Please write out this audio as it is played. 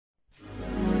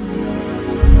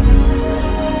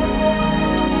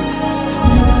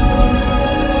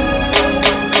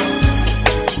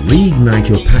Reignite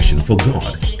your passion for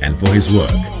God and for His work.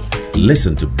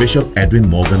 Listen to Bishop Edwin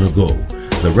Morgan Ogo,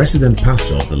 the resident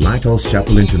pastor of the Lighthouse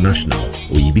Chapel International,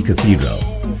 Oyibi Cathedral.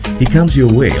 He comes your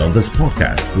way on this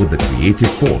podcast with the creative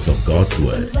force of God's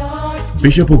Word.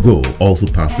 Bishop Ogo also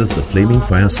pastors the Flaming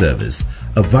Fire Service,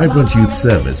 a vibrant youth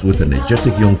service with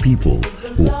energetic young people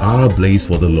who are ablaze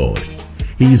for the Lord.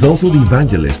 He is also the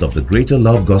evangelist of the Greater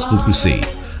Love Gospel Crusade,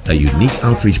 a unique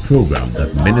outreach program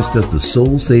that ministers the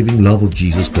soul-saving love of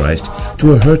Jesus Christ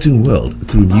to a hurting world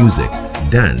through music,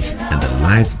 dance, and the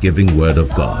life-giving Word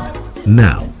of God.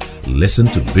 Now, listen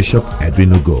to Bishop Edwin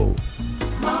Ogo.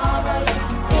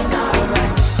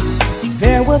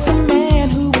 There was a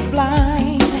man who was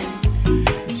blind.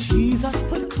 Jesus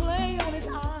put clay on his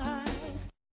eyes.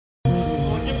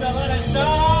 Oh, give the Lord a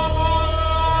shout!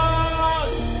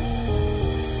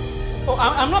 Oh,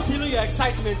 I'm not feeling your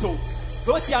excitement, oh.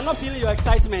 Those here are not feeling your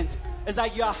excitement. It's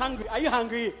like you are hungry. Are you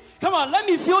hungry? Come on, let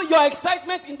me feel your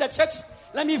excitement in the church.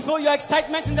 Let me feel your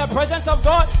excitement in the presence of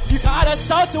God. You can add a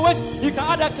shout to it. You can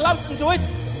add a clap into it.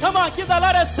 Come on, give the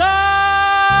Lord a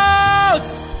shout!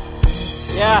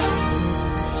 Yeah.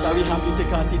 Shall we humbly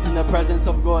take our seats in the presence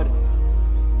of God?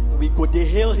 We go to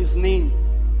hail His name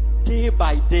day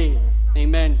by day.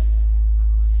 Amen.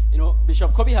 You know,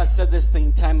 Bishop Kobe has said this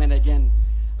thing time and again,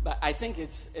 but I think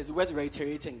it's worth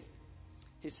reiterating.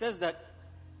 He says that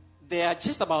there are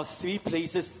just about 3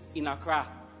 places in Accra,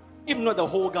 if not the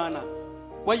whole Ghana,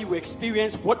 where you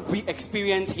experience what we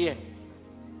experience here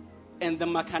in the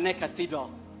Makane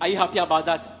Cathedral. Are you happy about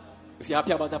that? If you're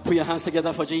happy about that, put your hands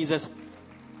together for Jesus.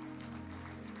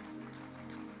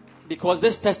 Because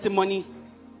this testimony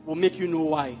will make you know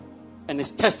why. And it's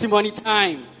testimony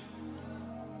time.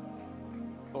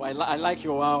 Oh, I like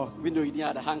your wow, even though you didn't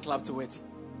add a hand clap to it.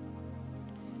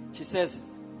 She says,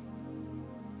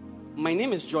 my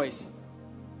name is Joyce.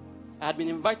 I had been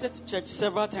invited to church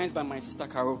several times by my sister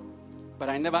Carol, but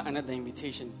I never honored the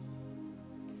invitation.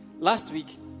 Last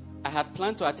week, I had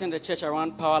planned to attend a church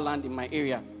around Powerland in my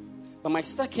area, but my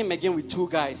sister came again with 2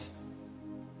 guys.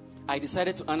 I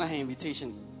decided to honor her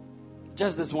invitation,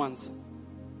 just this once.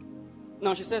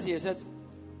 Now she says here,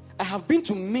 I have been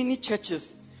to many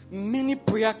churches, many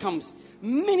prayer camps,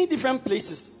 many different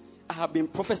places. I have been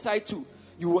prophesied to.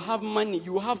 You will have money,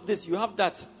 you will have this, you have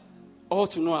that. All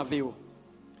to no avail.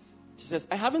 She says,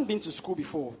 I haven't been to school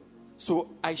before, so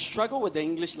I struggle with the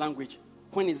English language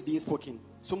when it's being spoken.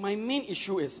 So my main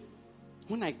issue is,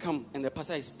 when I come and the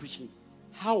pastor is preaching,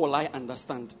 how will I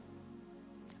understand?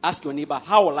 Ask your neighbor,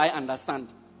 how will I understand?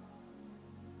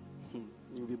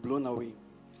 You'll be blown away.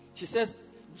 She says,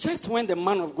 just when the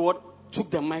man of God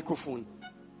took the microphone,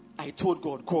 I told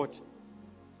God, God,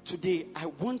 today I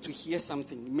want to hear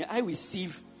something. May I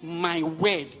receive my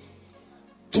word.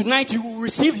 Tonight you will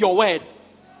receive your word.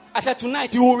 I said,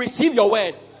 tonight you will receive your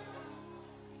word.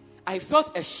 I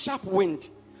felt a sharp wind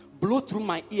blow through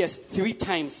my ears 3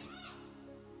 times.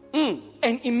 And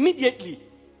immediately,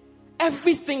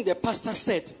 everything the pastor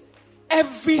said,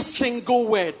 every single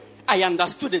word, I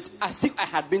understood it as if I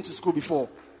had been to school before.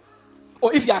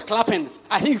 Or if you are clapping,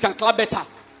 I think you can clap better.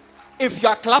 If you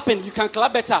are clapping, you can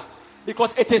clap better.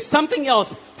 Because it is something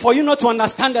else for you not to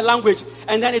understand the language.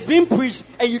 And then it's being preached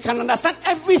and you can understand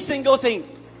every single thing.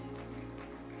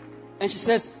 And she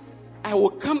says, I will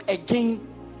come again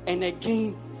and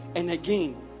again and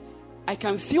again. I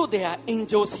can feel there are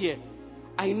angels here.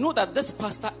 I know that this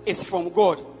pastor is from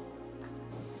God.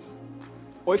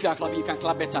 Or if you are clapping, you can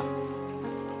clap better.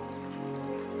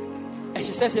 And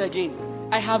she says here again,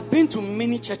 I have been to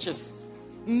many churches,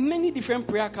 many different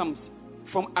prayer camps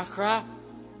from Accra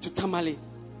to Tamale.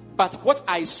 But what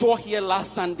I saw here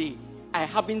last Sunday, I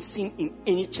haven't seen in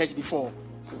any church before.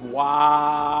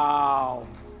 Wow.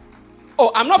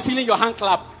 Oh, I'm not feeling your hand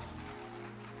clap.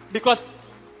 Because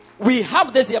we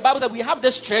have this, the Bible says we have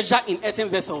this treasure in earthen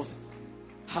vessels.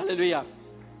 Hallelujah.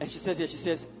 And she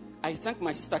says, I thank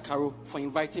my sister Carol for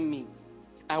inviting me.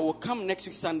 I will come next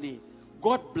week Sunday.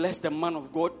 God bless the man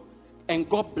of God and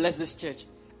God bless this church.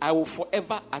 I will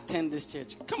forever attend this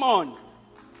church. Come on.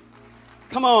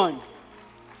 Come on.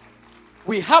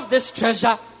 We have this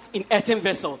treasure in earthen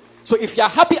vessel. So if you are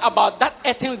happy about that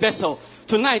earthen vessel,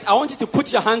 tonight I want you to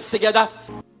put your hands together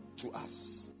to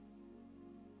us.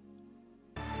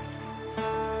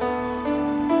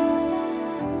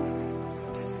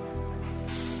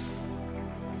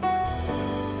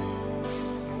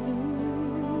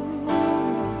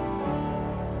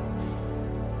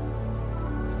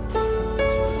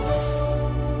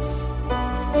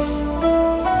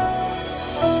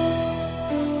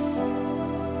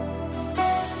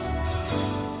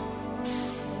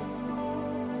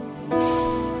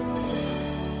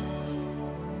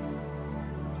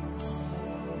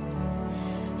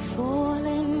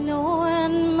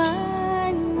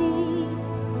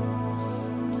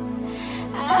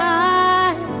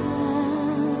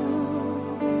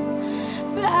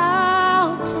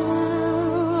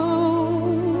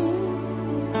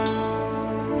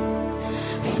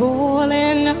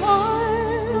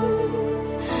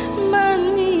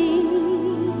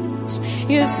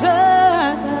 Yes,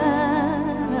 I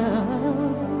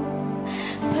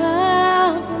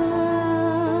bow down.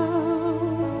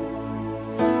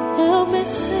 Help me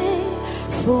sing,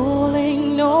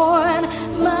 falling on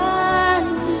my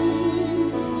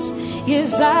knees.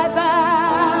 Yes, I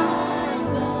bow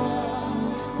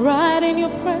right in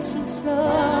your presence,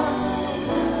 Lord.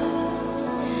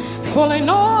 Falling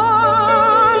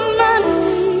on my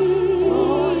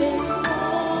knees,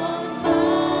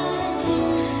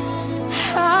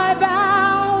 I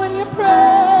bow in your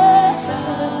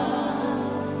presence,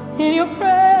 in your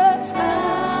presence,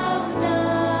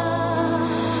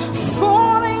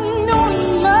 falling on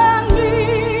my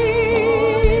knees,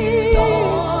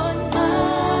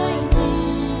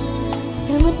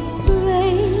 in the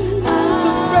place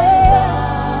of prayer,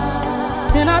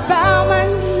 and I bow my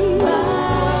knees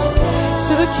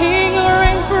to the King who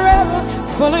reigns forever,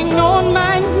 falling on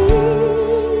my knees,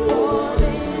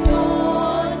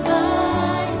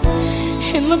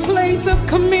 in the place of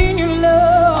communion,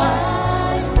 Lord.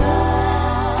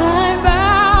 I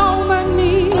bow my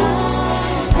knees,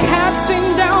 casting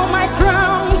down my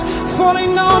crowns,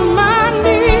 falling on my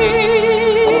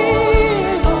knees,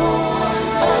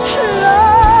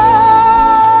 Lord.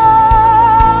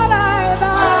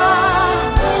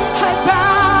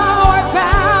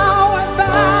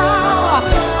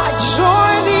 I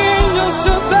join the angels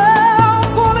to bow,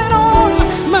 falling on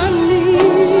my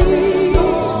knees,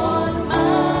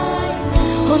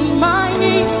 on my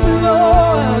knees,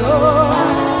 Lord.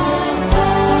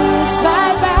 Yes, I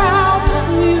bow to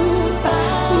you,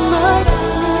 my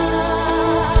God.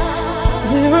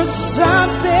 There is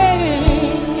something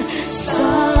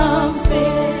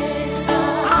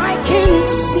I can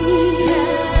see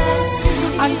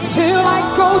until I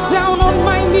go down on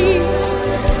my knees.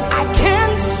 I can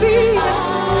see.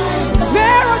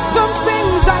 There are some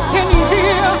things I can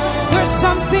hear. There's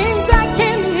some things I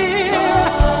can hear.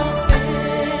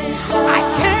 I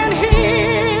can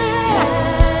hear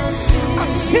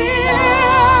until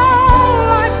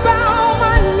I bow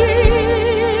my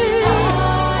knees.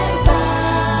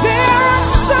 There are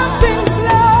some things,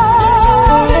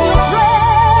 Lord, in your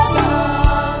presence,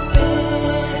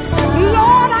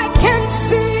 Lord, I can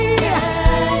see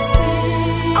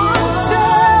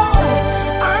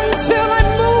until I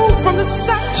move from the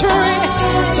sanctuary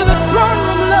to the throne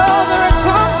room, Lord. There are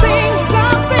some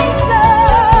things,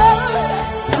 Lord,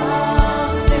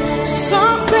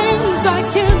 some things I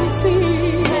can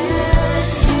see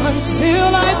until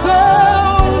I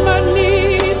bow my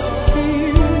knees to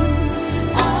you.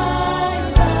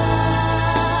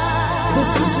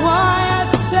 That's why I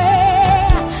say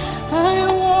I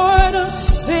want to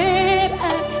sit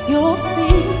at your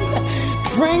feet,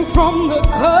 drink from the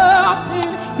cup in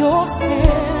your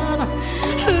hand,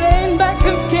 laying back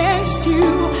against you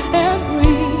and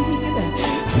breathe.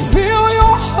 Feel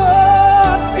your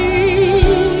heartbeat.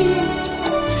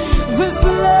 This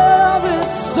love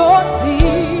is so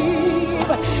deep,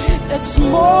 it's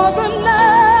more than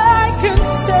I can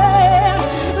say.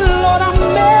 Lord, I'm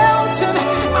melting,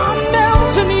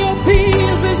 your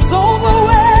peace is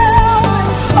overwhelming.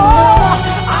 Oh,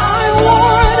 I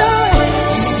wanna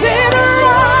sit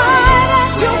right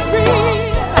at your feet,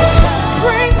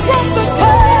 drink from the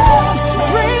cup,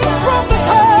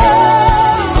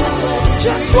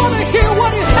 just wanna hear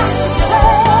what you have to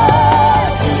say.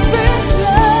 This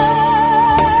love,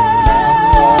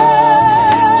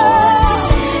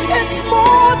 it's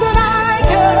more than I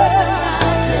can.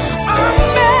 I'm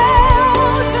melted.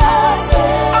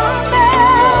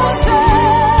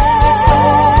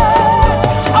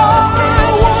 Oh, I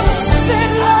wanna sit,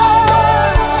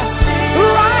 Lord,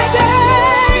 right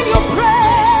in your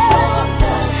presence,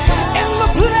 in the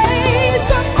place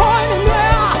of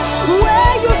koinonia,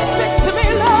 where you speak to me,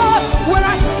 Lord. When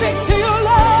I speak to you,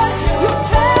 Lord, you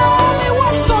tell me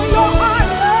what's on your heart,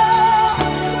 Lord.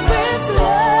 This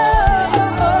love,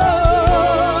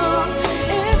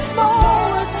 it's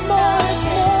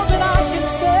more than I can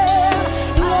stand.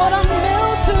 Lord, I'm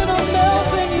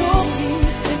melting your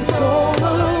peace. It's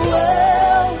overwhelming.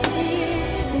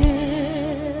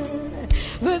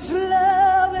 This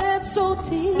love, it's so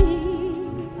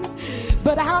deep.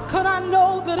 But how could I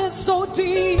know that it's so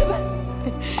deep?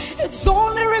 It's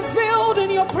only revealed in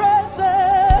your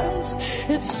presence.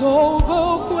 It's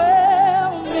overwhelming.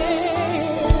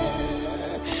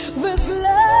 This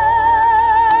love,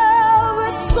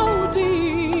 it's so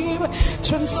deep,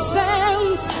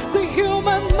 transcends the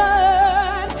human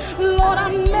mind. Lord,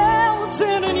 I'm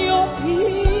melting in your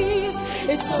peace.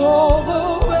 It's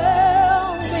overwhelming.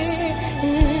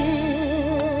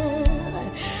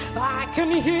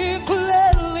 can hear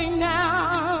clearly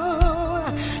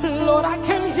now. Lord, I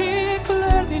can hear clearly.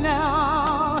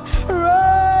 now.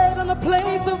 Right in the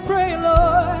place of prayer,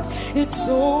 Lord, it's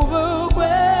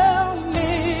overwhelming.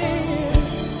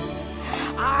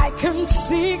 I can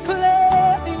see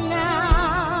clearly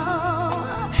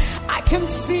now. I can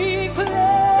see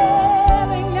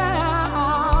clearly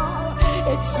now.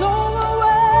 It's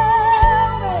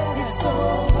overwhelming. It's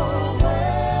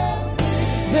overwhelming.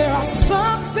 There are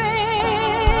some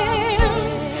things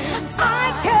I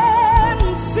can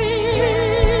see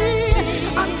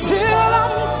until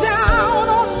I'm down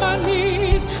on my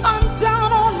knees. I'm down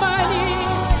on my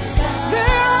knees.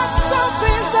 There are some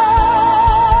things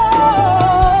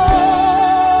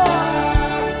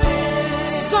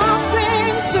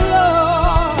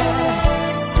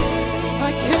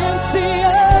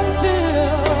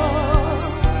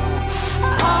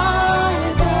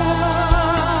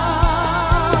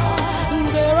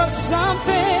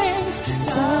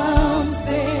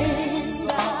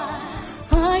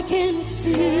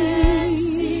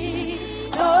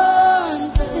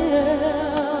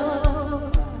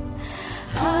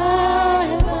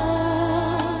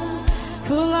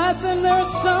and there's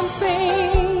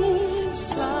something,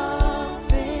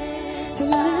 the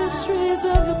mysteries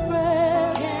of the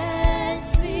prayer.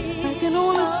 I can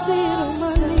only see it on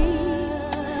my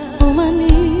knees, on my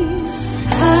knees.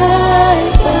 I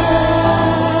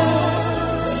bow.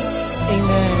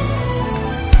 Amen.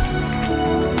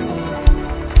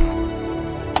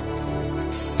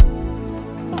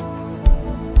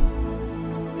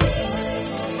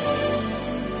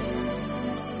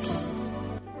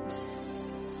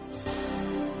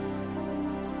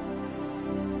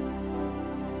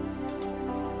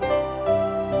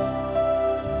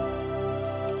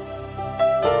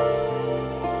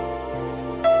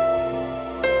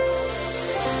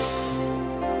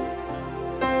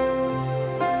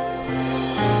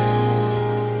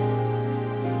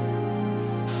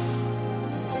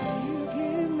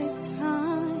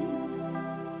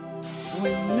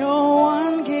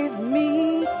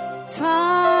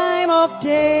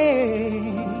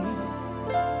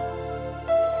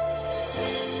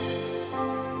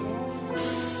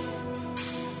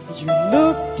 You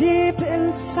look deep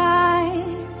inside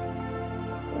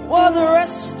while the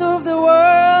rest of the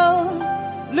world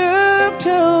looked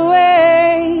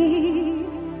away.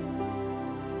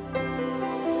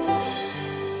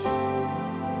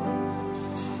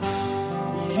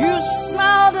 You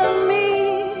smiled at me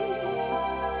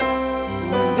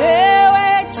when there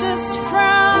were just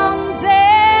frowns everywhere.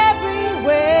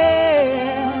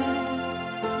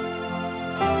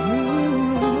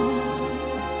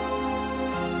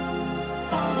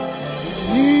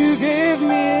 You gave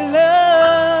me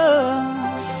love,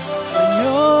 but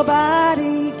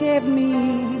nobody gave me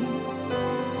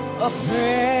a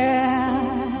prayer.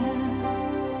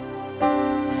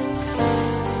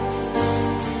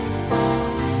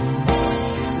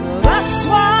 That's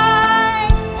why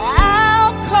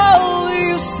I'll call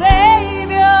you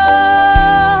Savior.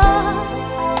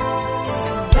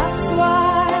 That's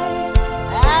why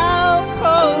I'll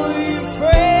call you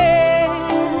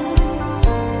friend.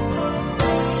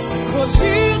 'Cause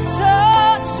you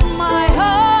touch my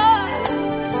heart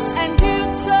and you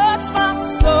touch my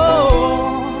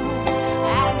soul.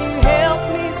 I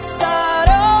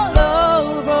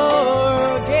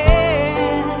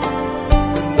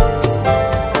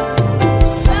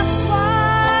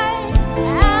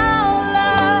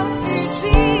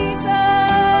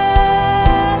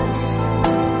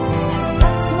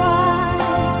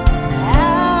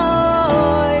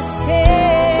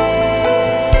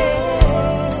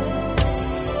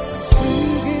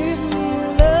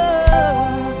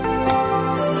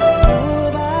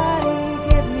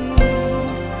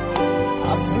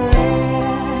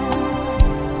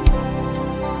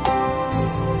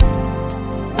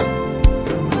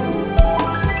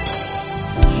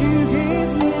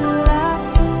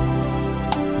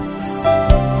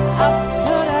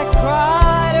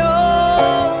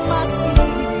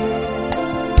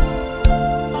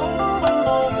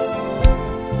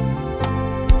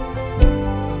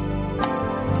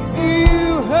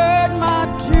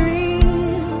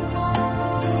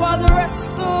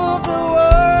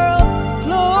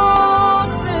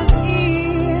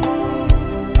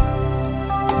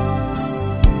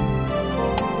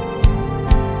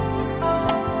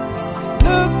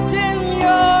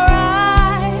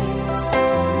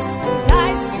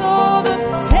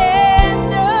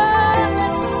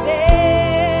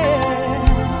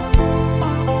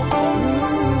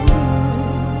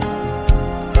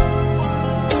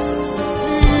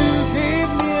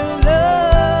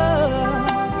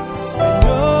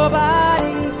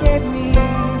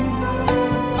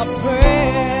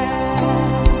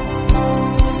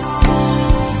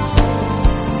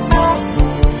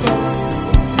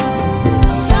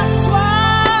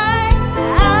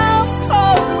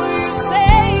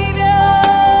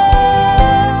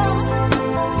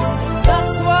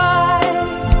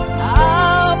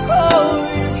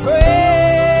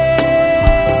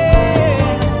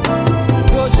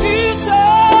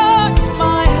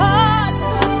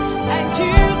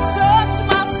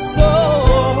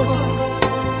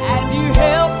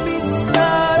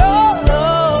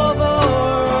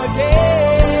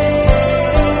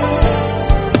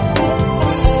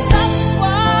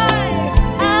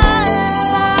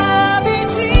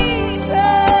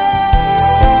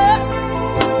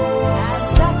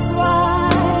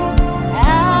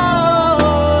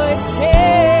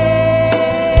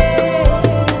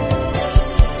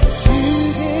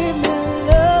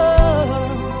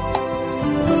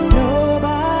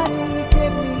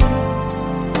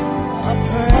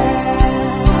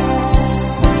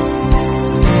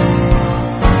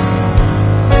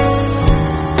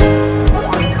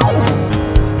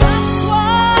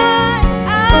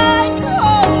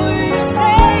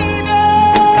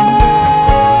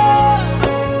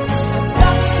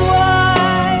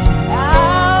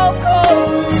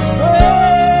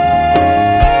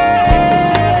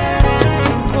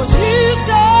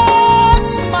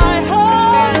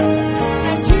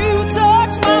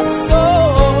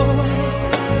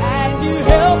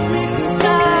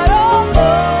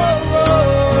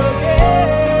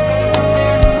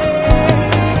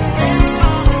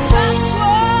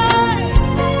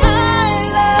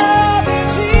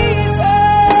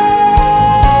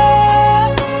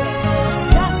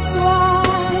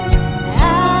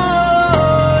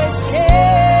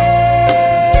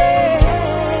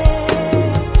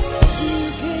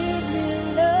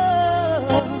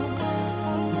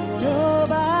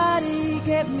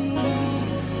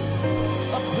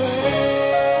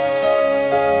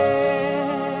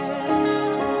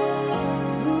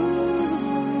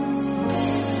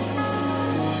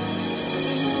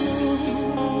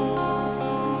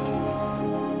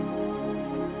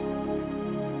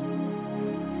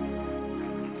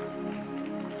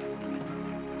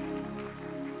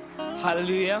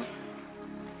Hallelujah.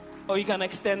 Or you can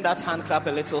extend that hand clap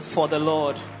a little for the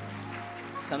Lord.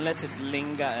 You can let it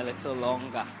linger a little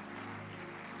longer.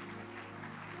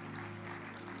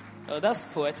 Oh, that's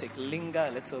poetic. Linger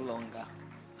a little longer.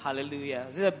 Hallelujah.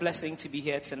 Is it a blessing to be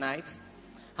here tonight?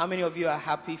 How many of you are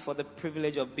happy for the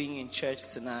privilege of being in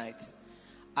church tonight?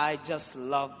 I just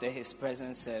love the His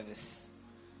Presence service.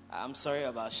 I'm sorry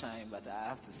about Shine, but I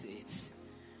have to say it.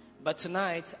 But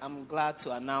tonight, I'm glad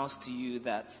to announce to you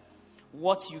that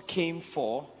what you came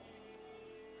for,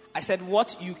 I said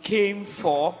what you came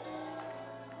for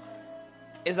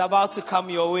is about to come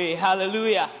your way.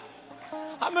 Hallelujah.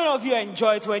 How many of you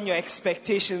enjoy it when your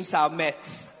expectations are met?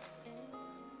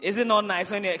 Is it not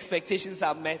nice when your expectations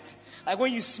are met? Like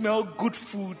when you smell good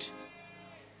food.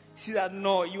 See that,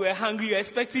 no, you were hungry, you're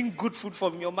expecting good food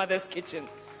from your mother's kitchen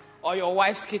or your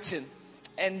wife's kitchen,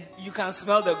 and you can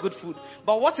smell the good food.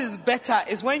 But what is better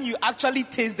is when you actually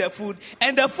taste the food,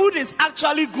 and the food is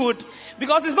actually good,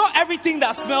 because it's not everything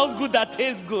that smells good that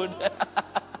tastes good.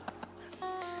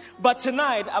 But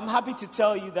tonight, I'm happy to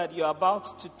tell you that you're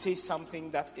about to taste something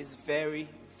that is very,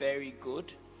 very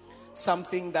good.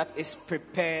 Something that is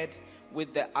prepared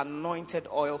with the anointed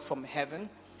oil from heaven.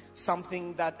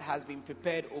 Something that has been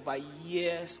prepared over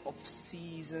years of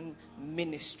seasoned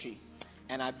ministry.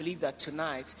 And I believe that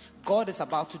tonight, God is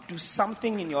about to do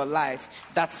something in your life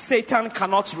that Satan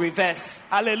cannot reverse.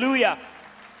 Hallelujah.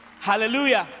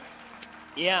 Hallelujah.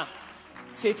 Yeah.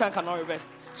 Satan cannot reverse.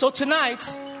 So tonight,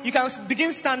 you can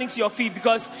begin standing to your feet,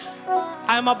 because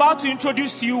I'm about to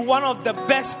introduce to you one of the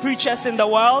best preachers in the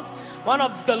world. One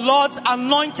of the Lord's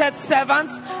anointed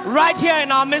servants right here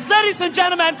in our midst. Ladies and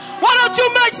gentlemen, why don't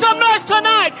you make some noise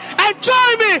tonight and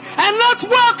join me, and let's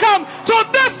welcome to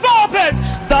this pulpit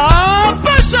the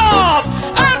Bishop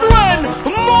Edwin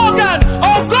Morgan.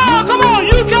 Oh God, come on,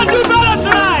 you can do better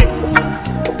tonight.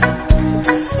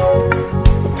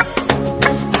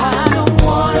 I don't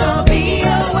wanna be a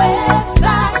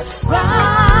Westside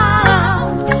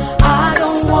round. I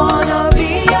don't wanna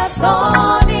be a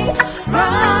thorny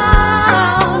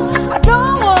ground. I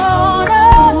don't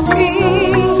wanna be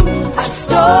a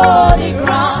stony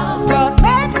ground. God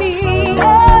made me a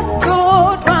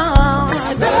good ground.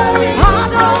 I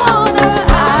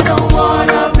don't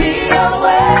wanna be a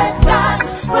Westside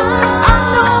round. I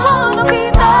don't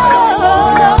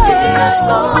wanna be a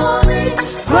stony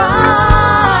ground.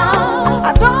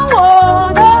 I don't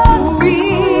wanna be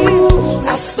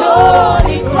a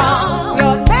stony ground.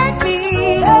 God made me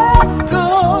a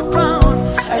good ground,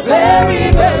 a very,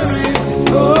 very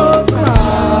good ground.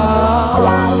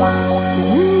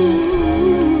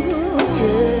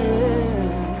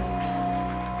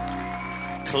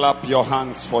 Clap your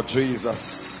hands for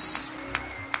Jesus.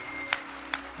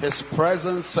 His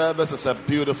presence service is a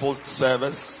beautiful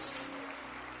service,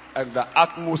 and the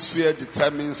atmosphere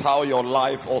determines how your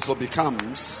life also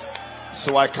becomes.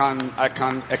 So I can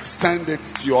extend it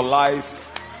to your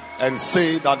life and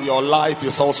say that your life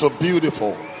is also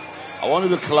beautiful. I want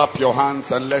you to clap your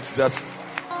hands and let's just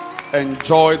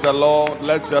enjoy the Lord.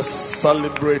 Let's just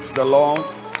celebrate the Lord.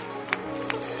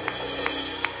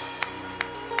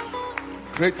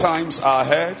 Great times are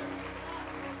ahead.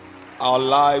 Our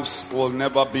lives will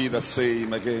never be the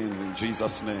same again, in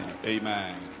Jesus' name.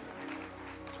 Amen.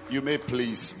 You may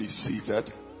please be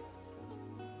seated.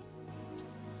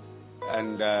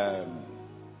 And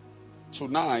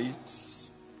tonight,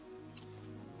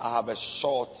 I have a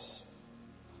short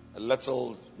a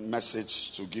little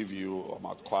message to give you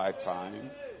about quiet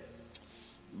time,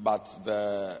 but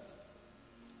a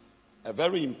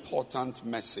very important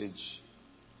message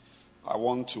I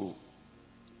want to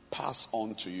pass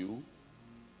on to you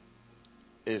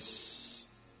is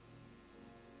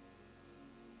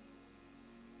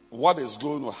what is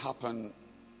going to happen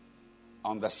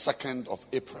on the 2nd of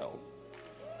April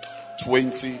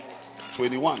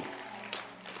 2021.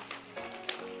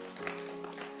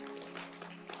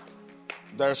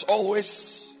 There's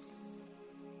always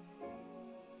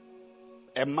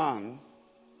a man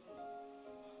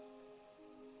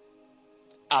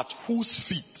at whose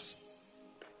feet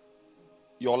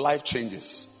your life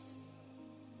changes.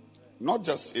 Not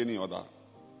just any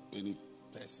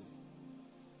person.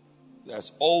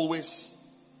 There's always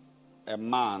a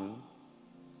man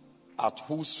at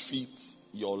whose feet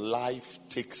your life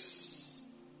takes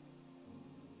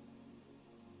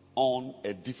on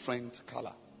a different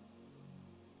color.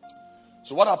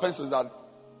 So what happens is that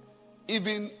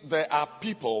even there are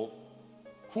people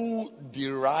who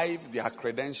derive their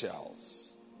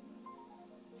credentials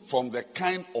from the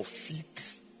kind of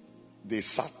feet they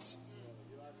sat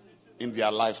in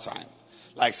their lifetime.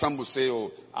 Like some will say,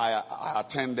 oh, I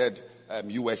attended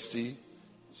UST.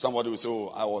 Somebody will say,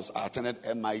 oh, I attended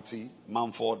MIT,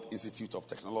 Mumford Institute of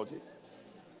Technology.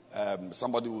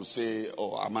 Somebody will say,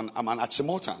 oh, I'm an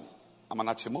Achimotan.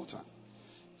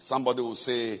 Somebody will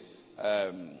say,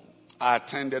 I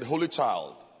attended Holy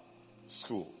Child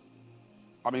School.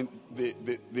 I mean,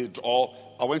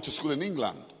 I went to school in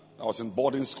England. I was in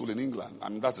boarding school in England. I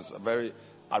mean, that is very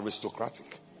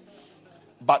aristocratic.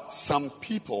 But some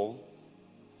people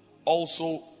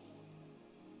also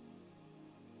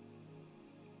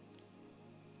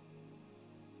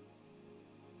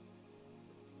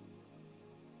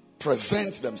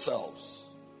present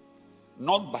themselves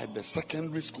not by the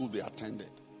secondary school they attended,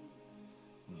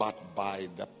 but by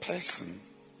the person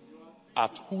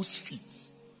at whose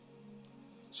feet.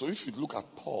 So if you look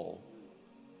at Paul,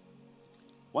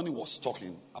 when he was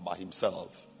talking about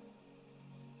himself,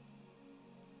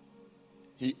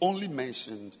 he only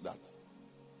mentioned that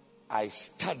I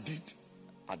studied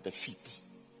at the feet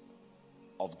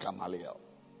of Gamaliel.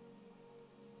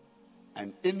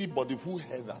 And anybody who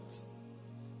heard that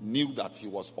knew that he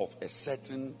was of a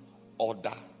certain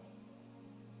order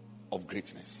of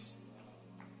greatness.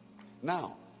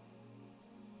 Now,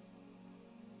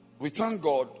 we thank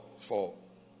God for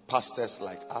pastors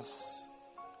like us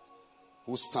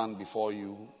who stand before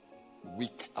you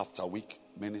week after week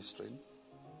ministering,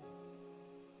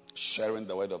 sharing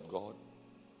the word of God.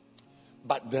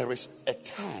 But there is a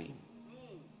time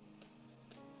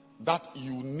that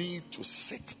you need to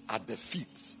sit at the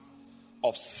feet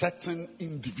of certain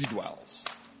individuals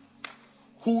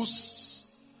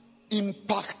whose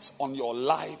impact on your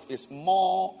life is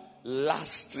more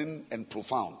lasting and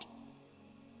profound.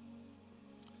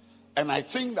 And I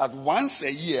think that once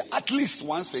a year, at least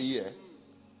once a year,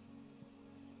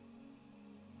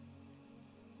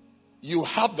 you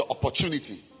have the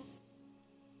opportunity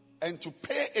and to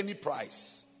pay any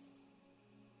price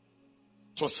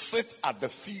to sit at the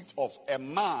feet of a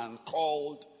man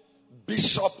called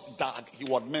Bishop Dag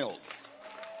Heward-Mills.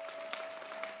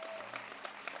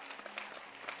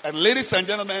 And ladies and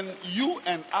gentlemen, you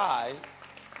and I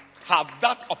have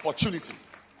that opportunity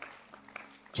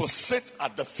to sit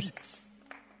at the feet.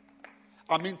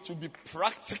 I mean, to be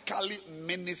practically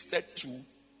ministered to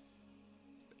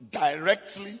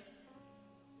directly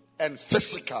and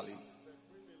physically,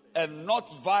 and not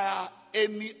via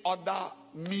any other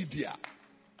media.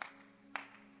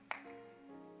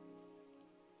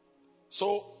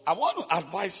 So I want to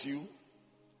advise you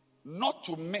not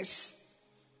to miss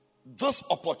this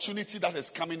opportunity that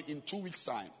is coming in 2 weeks'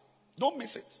 time. Don't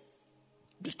miss it.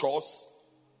 Because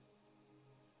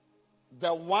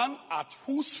the one at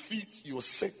whose feet you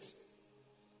sit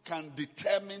can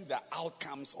determine the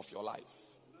outcomes of your life.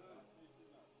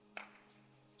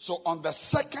 So on the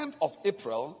 2nd of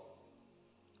April,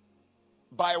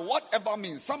 by whatever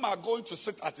means, some are going to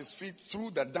sit at his feet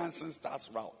through the Dancing Stars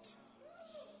route.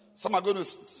 Some are going to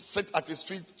sit at his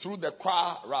feet through the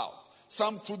choir route.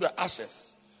 Some through the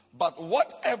ashes. But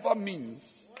whatever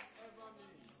means,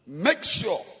 make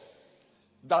sure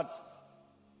that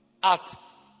at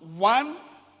 1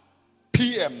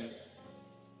 p.m.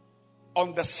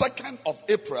 on the 2nd of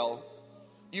April,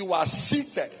 you are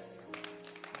seated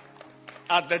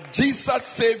at the Jesus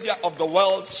Savior of the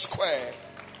World Square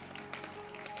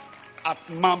at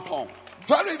Mampong.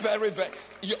 Very, very, very.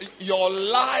 Your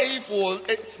life will,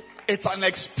 it's an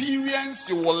experience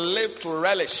you will live to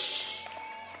relish.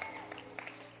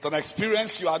 It's an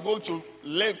experience you are going to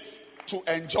live to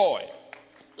enjoy.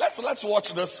 Let's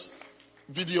watch this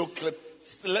video clip.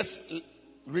 Let's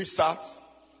restart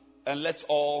and let's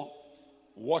all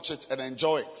watch it and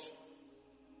enjoy it.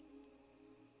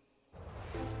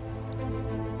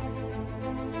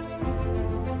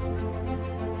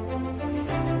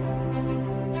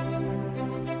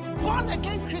 Born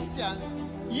again Christians,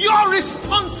 your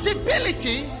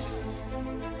responsibility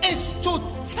is to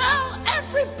tell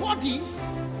everybody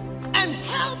and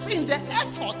help in the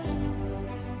effort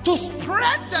to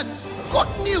spread the good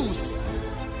news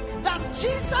that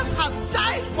Jesus has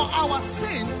died for our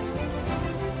sins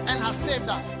and has saved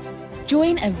us.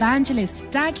 Join evangelist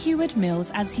Dag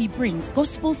Heward-Mills as he brings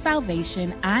gospel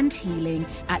salvation and healing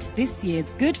at this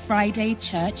year's Good Friday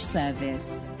church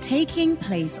service, taking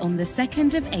place on the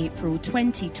 2nd of April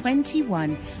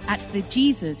 2021 at the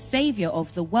Jesus Saviour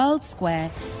of the World Square,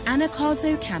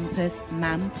 Anagkazo campus,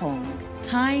 Mampong.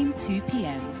 Time 2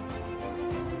 p.m.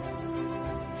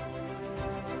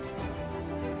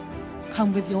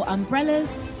 Come with your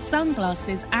umbrellas,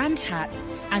 sunglasses and hats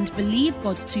and believe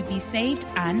God to be saved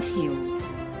and healed.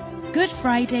 Good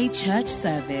Friday church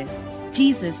service,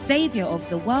 Jesus Saviour of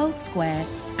the World Square,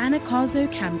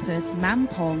 Anagkazo campus,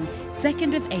 Mampong,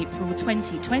 2nd of April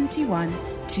 2021,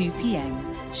 2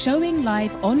 p.m. Showing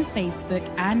live on Facebook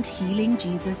and Healing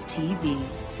Jesus TV.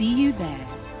 See you there.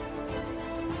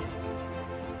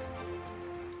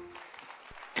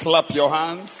 Clap your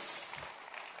hands.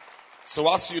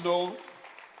 So as you know,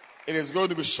 it is going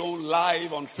to be shown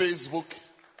live on Facebook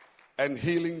and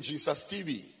Healing Jesus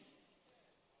TV.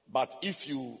 But if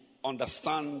you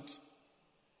understand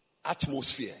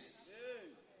atmosphere,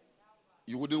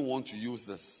 you wouldn't want to use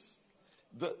this.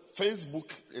 The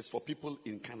Facebook is for people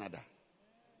in Canada.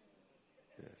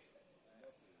 Yes.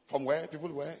 From where? People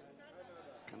where?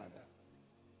 Canada.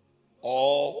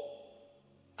 Or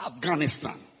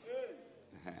Afghanistan.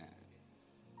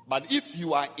 But if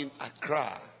you are in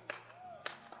Accra,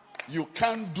 you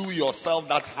can't do yourself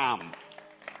that harm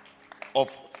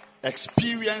of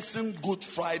experiencing Good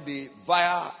Friday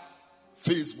via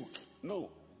Facebook. No,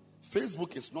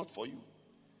 Facebook is not for you.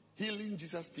 Healing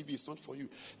Jesus TV is not for you.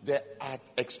 There are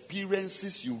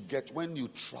experiences you get when you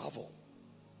travel.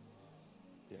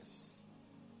 Yes.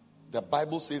 The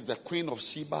Bible says the Queen of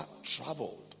Sheba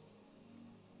traveled.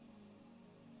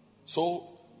 So,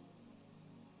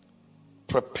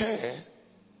 prepare.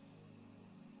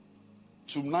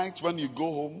 Tonight when you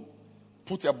go home,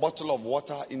 put a bottle of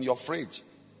water in your fridge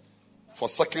for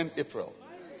 2nd April.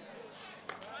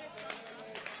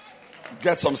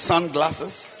 Get some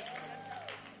sunglasses.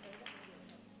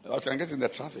 You can get in the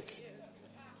traffic.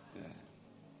 Yeah.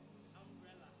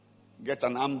 Get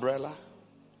an umbrella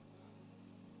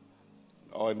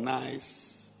or a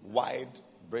nice wide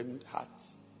brimmed hat.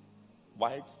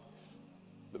 Wide.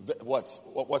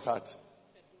 What hat?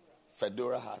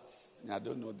 Fedora hat. I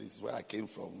don't know this. Where I came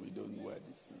from, we don't wear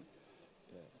this.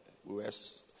 Yeah. We wear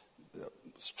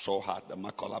straw hat, the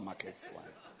Makola market one.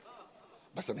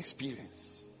 That's an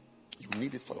experience. You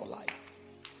need it for your life.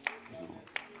 You know.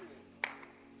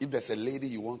 If there's a lady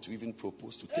you want to even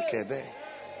propose to, take her there.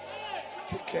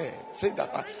 Take her. Say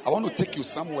that I want to take you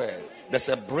somewhere. There's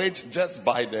a bridge just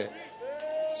by the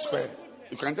square.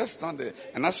 You can just stand there.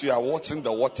 And as you are watching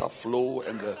the water flow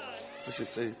and the fishes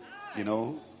say, you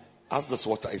know, as this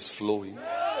water is flowing,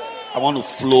 I want to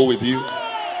flow with you.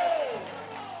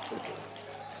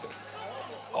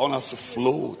 I want us to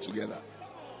flow together.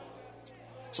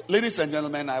 So, ladies and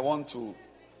gentlemen, I want to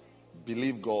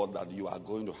believe God that you are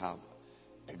going to have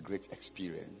a great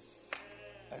experience.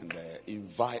 And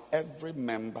invite, every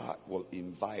member will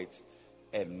invite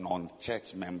a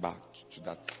non-church member to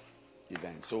that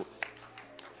event. So,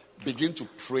 begin to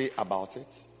pray about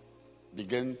it.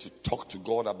 Begin to talk to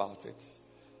God about it.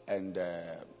 And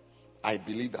I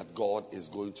believe that God is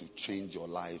going to change your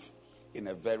life in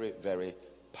a very, very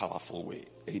powerful way.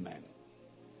 Amen.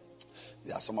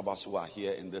 There are some of us who are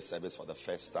here in this service for the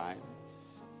first time.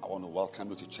 I want to welcome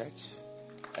you to church.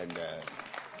 And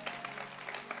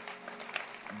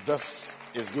this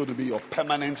is going to be your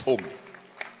permanent home.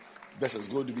 This is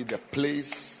going to be the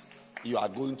place you are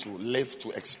going to live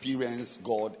to experience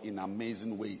God in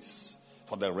amazing ways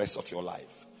for the rest of your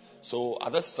life. So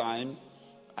at this time,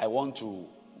 I want to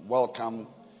welcome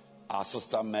our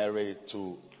sister Mary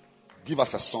to give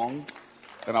us a song.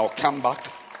 And I'll come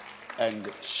back and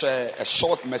share a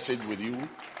short message with you.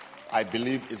 I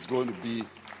believe it's going to be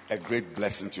a great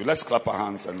blessing to you. Let's clap our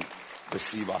hands and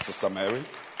receive our sister Mary.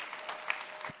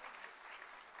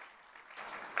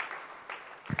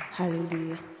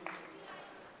 Hallelujah.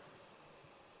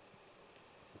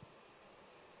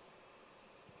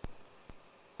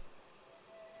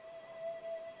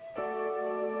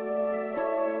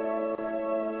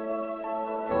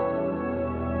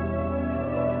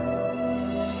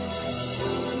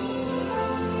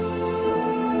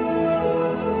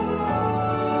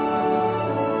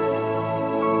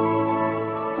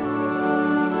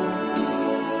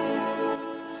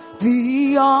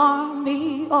 The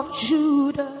army of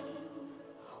Judah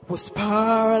was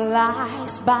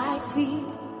paralyzed by fear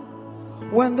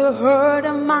when they heard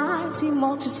a mighty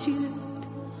multitude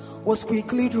was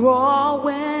quickly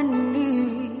drawing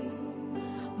near.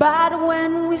 But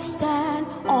when we stand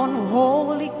on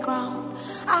holy ground,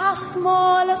 our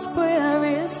smallest prayer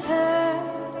is heard.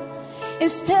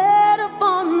 Instead of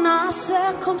on our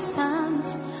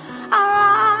circumstance,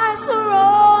 our eyes are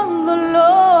on the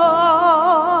Lord.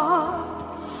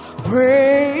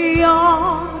 Pray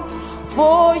on,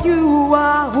 for you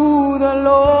are who the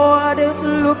Lord is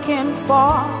looking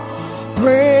for.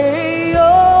 Pray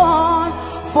on,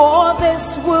 for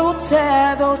this will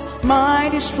tear those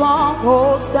mighty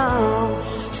strongholds down.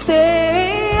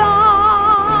 Stay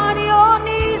on your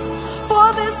knees,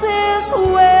 for this is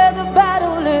where the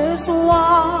battle is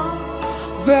won.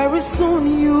 Very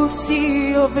soon you'll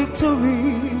see your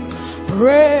victory.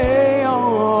 Pray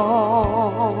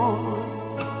on.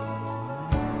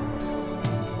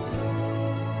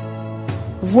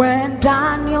 When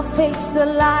Daniel faced the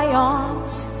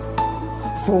lions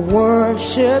for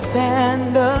worship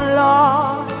and the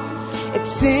Lord, it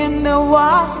seemed there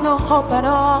was no hope at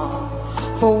all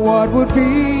for what would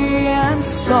be in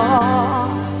store.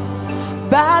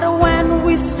 But when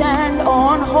we stand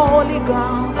on holy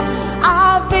ground,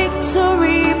 our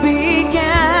victory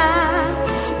began.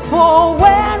 For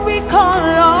when we call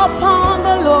upon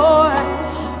the Lord,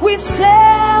 we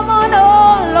save on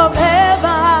all of heaven.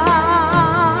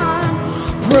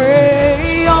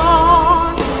 Pray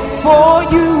on, for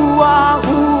you are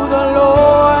who the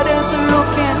Lord is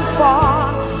looking for.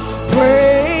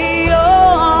 Pray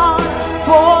on,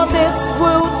 for this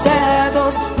will tear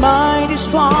those mighty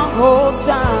strongholds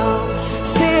down.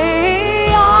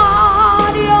 Stay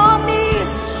on your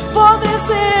knees, for this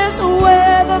is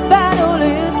where the battle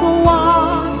is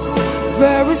won.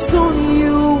 Very soon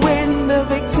you win the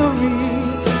victory.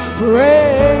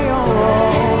 Pray on.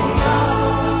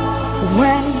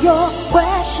 When your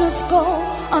questions go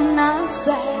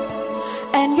unanswered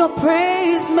and your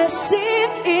prayers may seem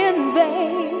in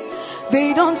vain,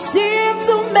 they don't seem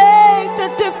to make the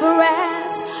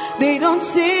difference. They don't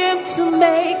seem to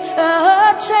make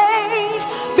a change.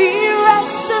 Be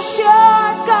rest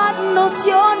assured, God knows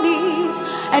your needs,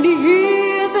 and He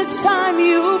hears each time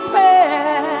you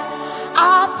pray.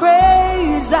 Our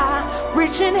prayers are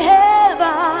reaching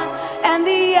heaven, and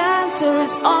the answer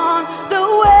is on the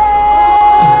way.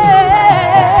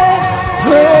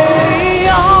 Pray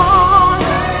on,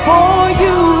 for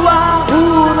you are who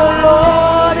the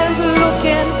Lord is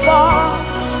looking for.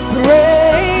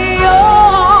 Pray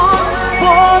on,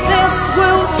 for this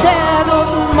will tear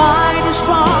those mighty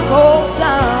strongholds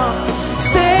down.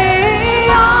 Stay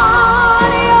on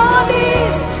your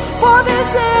knees, for this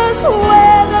is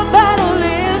where the battle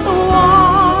is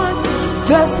won.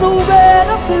 There's no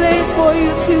better place for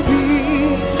you to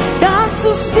be than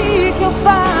to seek your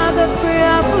Father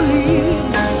prayerfully.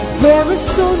 Very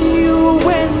soon you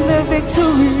win the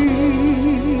victory.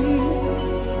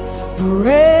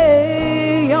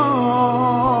 Pray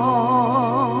on.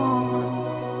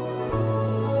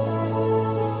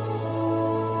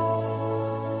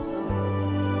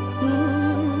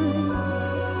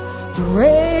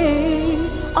 Pray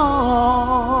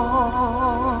on.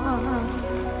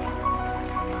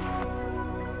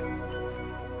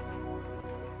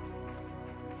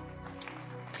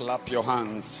 Clap your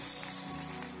hands.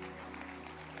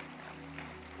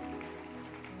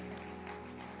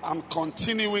 I'm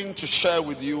continuing to share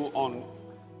with you on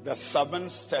the 7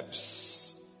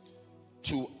 steps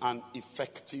to an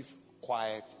effective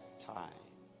quiet time.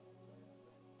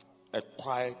 A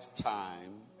quiet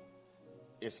time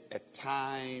is a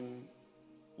time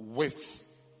with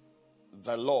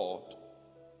the Lord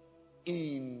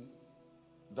in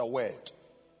the Word.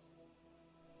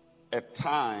 A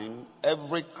time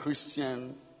every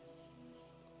Christian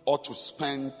ought to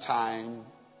spend time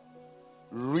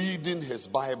reading his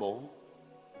Bible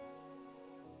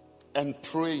and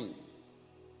praying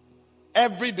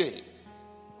every day.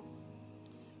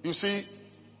 You see,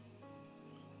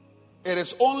 it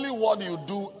is only what you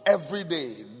do every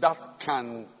day that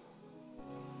can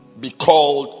be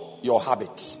called your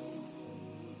habit.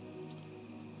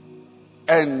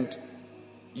 And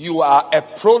you are a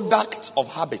product of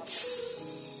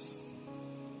habits.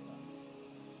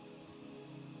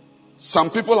 Some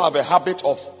people have a habit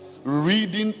of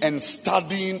reading and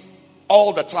studying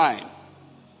all the time.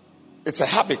 It's a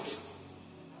habit.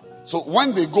 So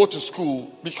when they go to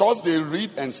school, because they read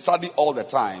and study all the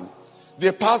time,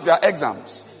 they pass their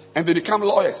exams and they become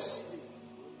lawyers.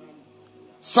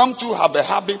 Some too have a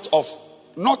habit of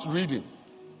not reading.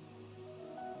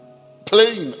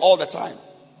 playing all the time.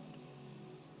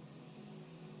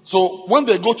 So when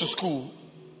they go to school,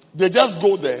 they just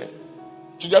go there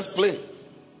to just play.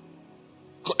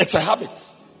 It's a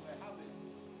habit.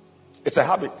 It's a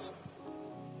habit.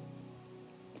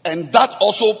 And that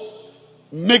also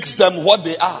makes them what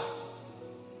they are.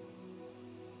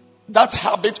 That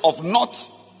habit of not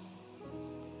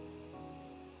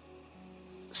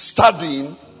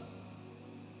studying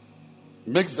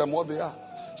makes them what they are.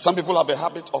 Some people have a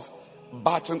habit of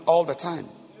bathing all the time.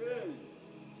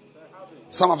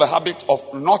 Some have a habit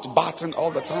of not bathing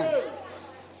all the time.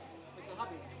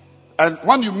 And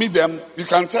when you meet them, you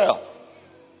can tell.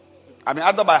 I mean,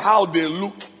 either by how they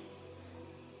look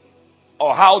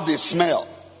or how they smell.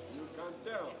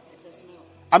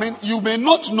 I mean, you may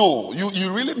not know.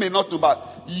 You really may not know,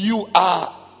 but you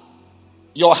are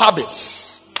your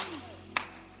habits.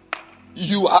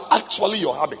 You are actually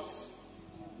your habits.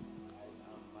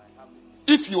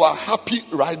 If you are happy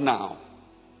right now,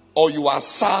 or you are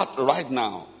sad right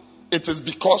now, it is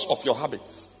because of your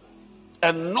habits.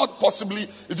 And not possibly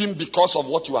even because of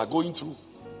what you are going through.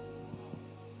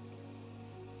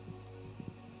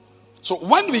 So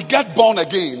when we get born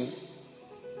again,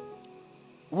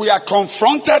 we are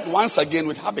confronted once again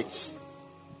with habits,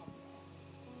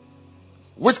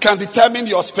 which can determine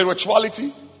your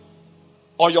spirituality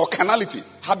or your carnality.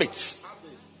 Habits.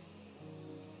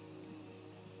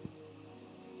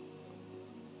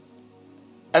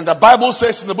 And the Bible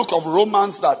says in the book of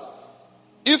Romans that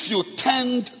if you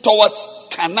tend towards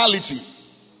carnality,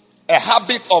 a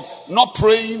habit of not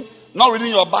praying, not reading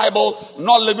your Bible,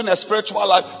 not living a spiritual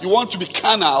life, you want to be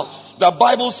carnal, the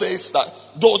Bible says that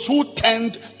those who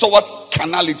tend towards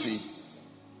carnality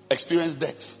experience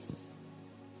death.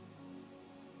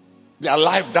 Their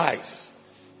life dies.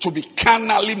 To be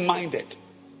carnally minded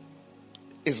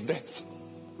is death.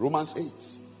 Romans 8.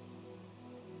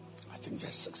 I think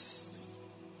verse 6.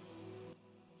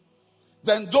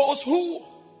 Then those who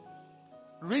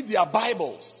read their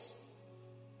Bibles,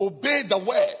 obey the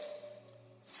word,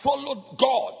 follow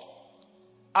God,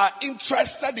 are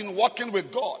interested in walking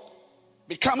with God,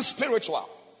 become spiritual,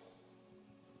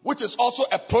 which is also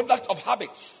a product of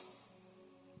habits.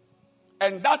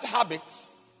 And that habit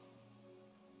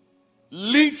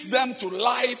leads them to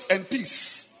life and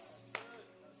peace.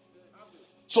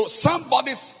 So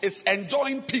somebody is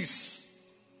enjoying peace,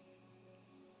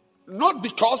 not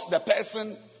because the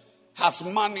person has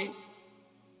money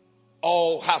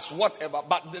or has whatever,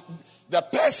 but the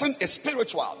person is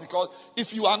spiritual. Because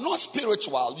if you are not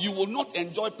spiritual, you will not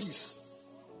enjoy peace.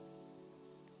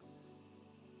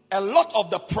 A lot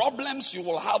of the problems you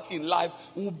will have in life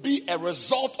will be a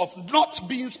result of not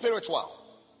being spiritual.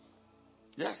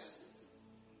 Yes.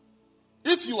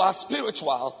 If you are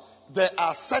spiritual, there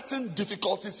are certain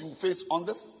difficulties you face on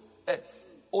this earth.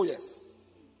 Oh yes.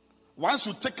 Once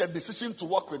you take a decision to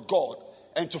walk with God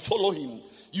and to follow him,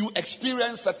 you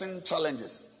experience certain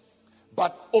challenges.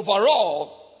 But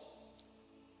overall,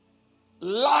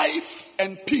 life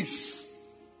and peace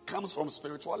comes from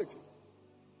spirituality.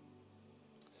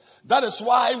 That is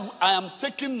why I am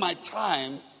taking my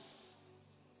time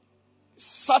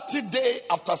Saturday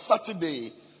after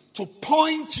Saturday to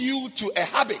point you to a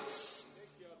habit.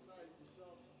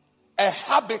 A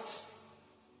habit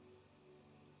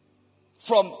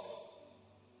from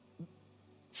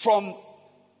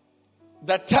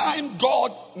the time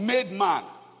God made man.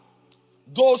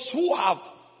 Those who have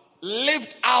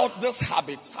lived out this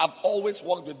habit have always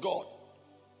walked with God.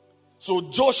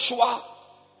 So Joshua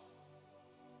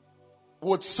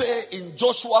would say in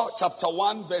Joshua chapter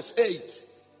 1 verse 8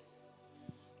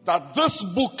 that this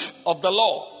book of the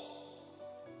law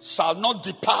shall not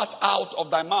depart out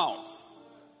of thy mouth,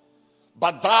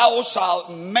 but thou shalt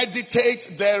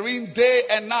meditate therein day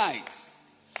and night,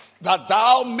 that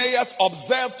thou mayest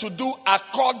observe to do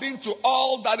according to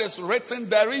all that is written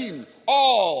therein.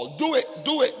 All. Do it,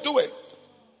 do it, do it.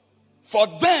 For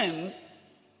then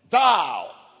thou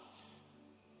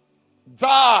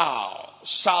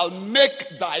shalt make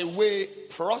thy way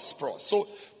prosperous. So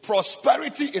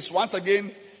prosperity is once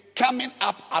again coming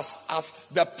up as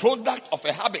the product of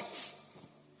a habit.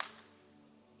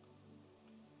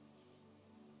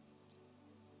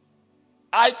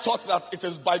 I thought that it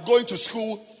is by going to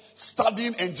school,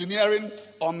 studying engineering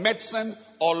or medicine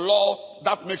or law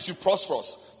that makes you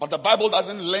prosperous. But the Bible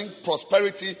doesn't link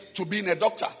prosperity to being a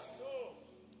doctor.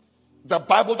 The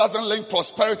Bible doesn't link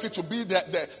prosperity to be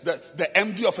the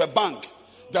MD of a bank.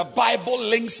 The Bible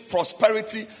links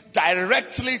prosperity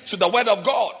directly to the word of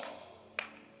God.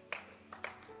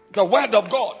 The word of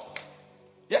God.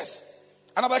 Yes.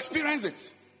 And I've experienced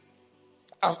it.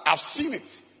 I've seen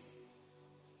it.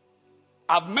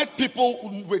 I've met people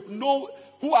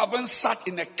who haven't sat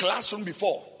in a classroom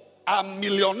before. Are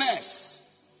millionaires.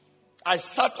 I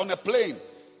sat on a plane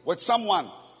with someone.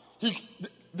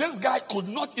 This guy could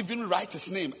not even write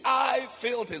his name. I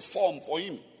filled his form for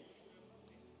him.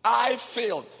 I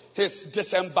filled his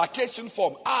disembarkation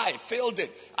form. I filled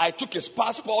it. I took his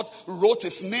passport, wrote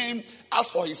his name,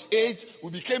 asked for his age.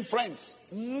 We became friends.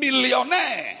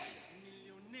 Millionaire.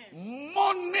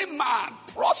 Money man.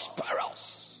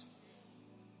 Prosperous.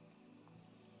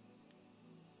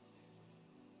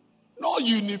 No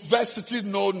university,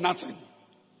 no nothing.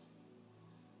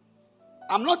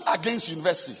 I'm not against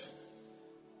university.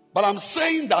 But I'm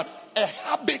saying that a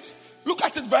habit, look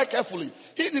at it very carefully.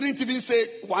 He didn't even say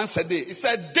once a day. He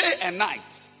said day and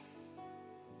night.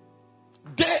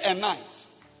 Day and night.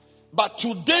 But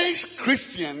today's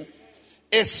Christian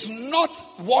is not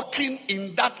walking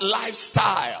in that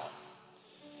lifestyle.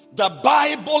 The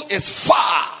Bible is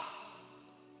far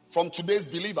from today's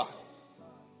believer.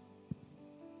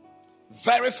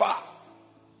 Very far.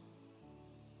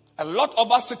 A lot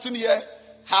of us sitting here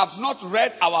have not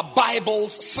read our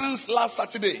Bibles since last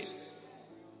Saturday.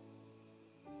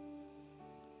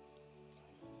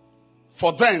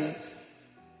 For then,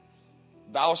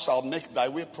 thou shalt make thy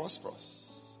way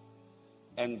prosperous,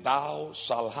 and thou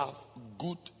shalt have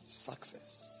good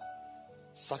success.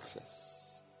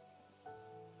 Success.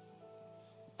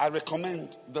 I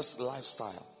recommend this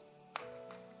lifestyle.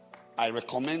 I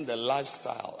recommend the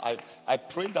lifestyle. I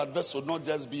pray that this will not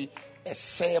just be a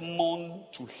sermon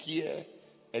to hear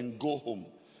and go home,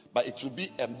 but it will be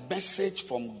a message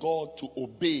from God to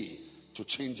obey, to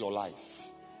change your life.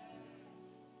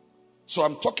 So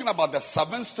I'm talking about the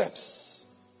 7 steps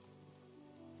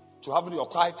to having your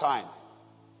quiet time.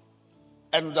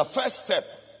 And the first step,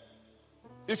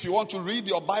 if you want to read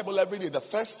your Bible every day, the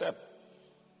first step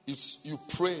is you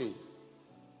pray,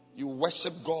 you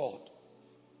worship God,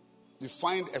 you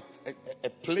find a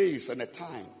place and a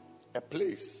time, a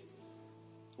place.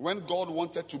 When God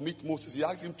wanted to meet Moses, he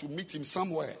asked him to meet him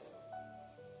somewhere.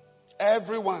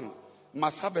 Everyone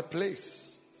must have a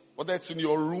place, whether it's in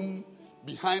your room,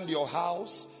 behind your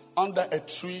house, under a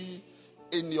tree,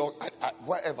 in your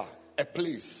wherever, a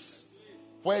place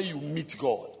where you meet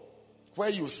God, where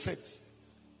you sit.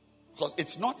 Because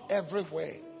it's not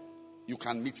everywhere you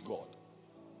can meet God.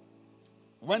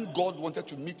 When God wanted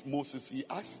to meet Moses, he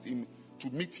asked him to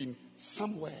meet him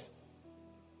somewhere.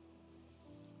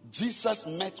 Jesus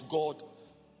met God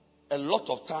a lot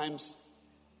of times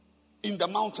in the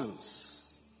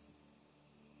mountains.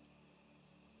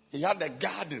 He had a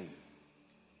garden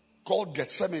called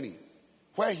Gethsemane,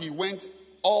 where he went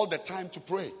all the time to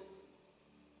pray.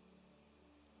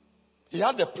 He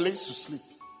had a place to sleep.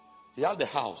 He had a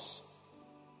house.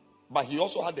 But he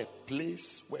also had a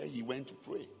place where he went to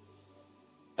pray.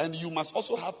 And you must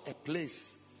also have a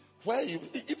place where you,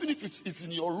 even if it's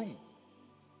in your room,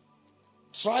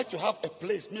 try to have a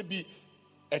place, maybe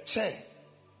a chair,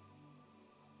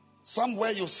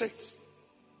 somewhere you sit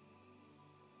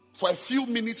for a few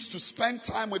minutes to spend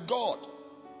time with God.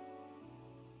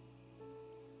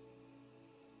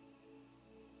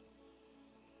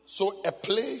 So a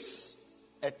place,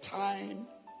 a time,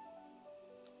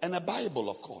 and a Bible,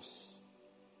 of course.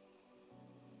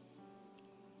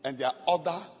 And there are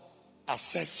other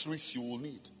accessories you will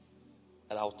need.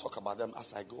 And I'll talk about them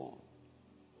as I go on.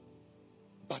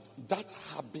 But that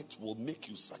habit will make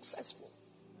you successful.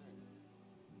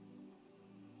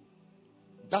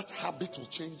 That habit will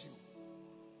change you.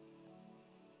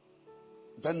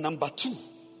 Then number 2,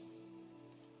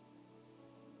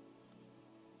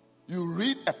 you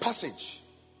read a passage.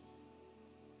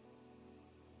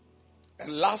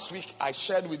 And last week I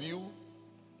shared with you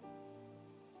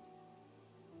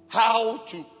how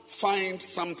to find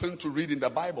something to read in the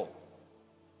Bible.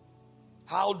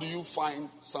 How do you find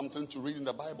something to read in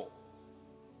the Bible?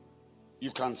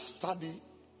 You can study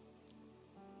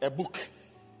a book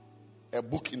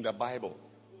in the Bible.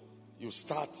 You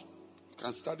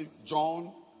can study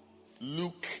John,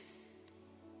 Luke,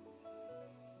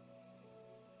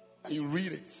 and you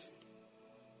read it.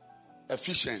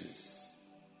 Ephesians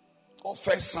or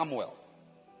 1 Samuel.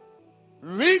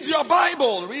 Read your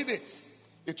Bible, read it.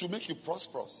 It will make you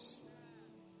prosperous.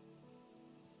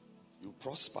 You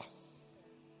prosper.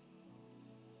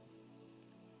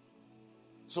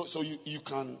 So you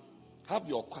can have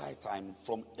your quiet time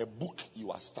from a book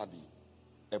you are studying.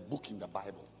 A book in the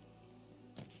Bible.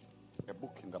 A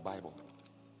book in the Bible.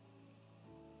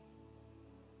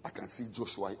 I can see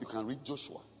Joshua. You can read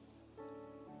Joshua.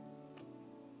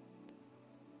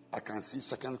 I can see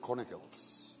 2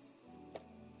 Chronicles.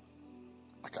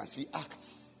 I can see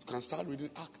Acts. You can start reading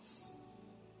Acts.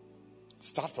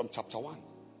 Start from chapter 1.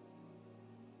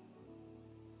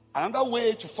 Another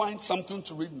way to find something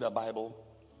to read in the Bible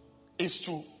is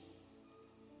to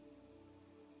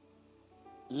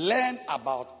learn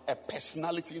about a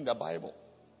personality in the Bible.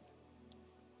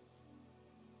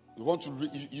 You want to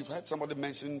read, you've heard somebody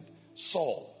mention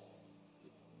Saul,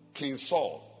 King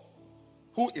Saul.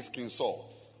 Who is King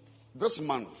Saul? This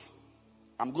month,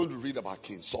 I'm going to read about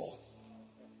King Saul.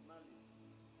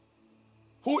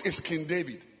 Who is King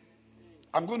David?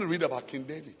 I'm going to read about King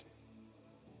David.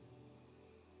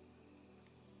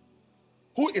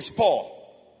 Who is Paul?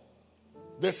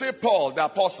 They say Paul, the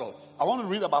apostle. I want to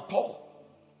read about Paul.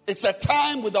 It's a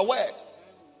time with the word.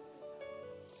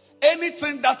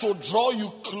 Anything that will draw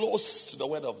you close to the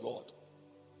word of God.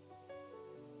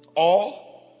 Or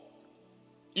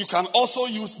you can also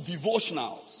use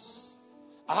devotionals.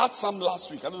 I had some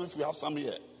last week. I don't know if we have some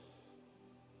here.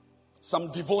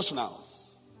 Some devotionals.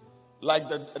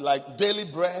 Like Daily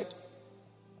Bread,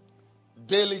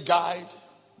 Daily Guide.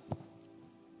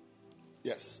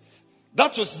 Yes.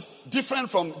 That was different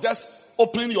from just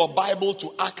opening your Bible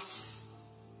to Acts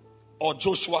or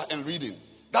Joshua and reading.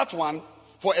 That one,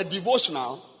 for a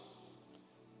devotional,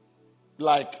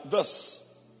 like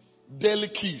this, Daily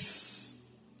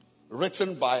Keys,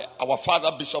 written by our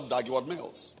father, Bishop Dag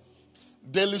Heward-Mills.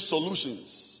 Daily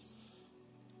Solutions.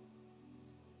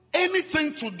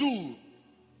 Anything to do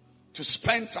to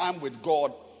spend time with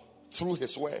God through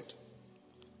His Word.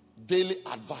 Daily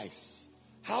Advice.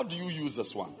 How do you use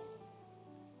this one?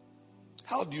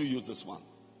 How do you use this one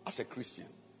as a Christian?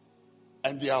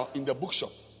 And they are in the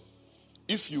bookshop.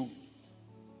 If you,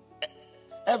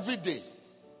 every day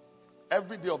of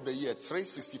the year,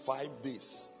 365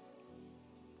 days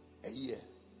a year,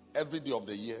 every day of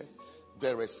the year,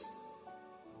 there is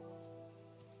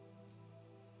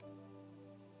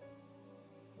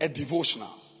a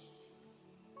devotional.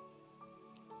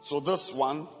 So this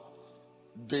one,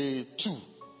 day 2,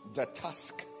 the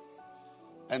task.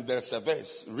 And there's a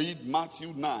verse. Read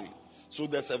Matthew 9. So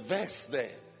there's a verse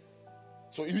there.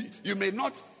 So you may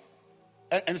not,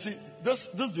 and you see,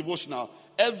 this devotional,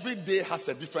 every day has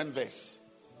a different verse.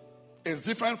 It's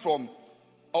different from,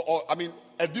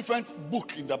 a different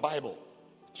book in the Bible.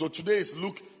 So today is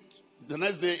Luke, the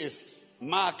next day is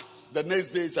Mark, the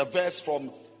next day is a verse from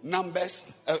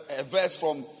Numbers, a verse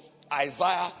from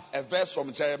Isaiah, a verse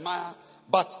from Jeremiah.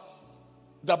 But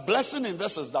the blessing in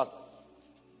this is that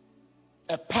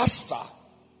a pastor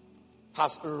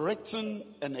has written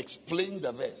and explained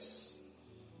the verse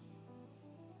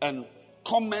and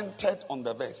commented on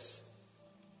the verse.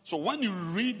 So when you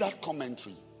read that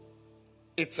commentary,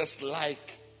 it is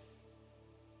like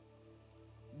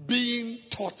being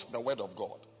taught the word of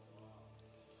God.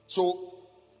 So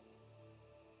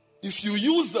if you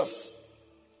use this,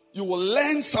 you will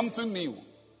learn something new.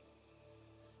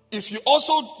 If you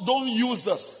also don't use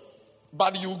this,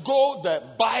 but you go the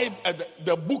Bible,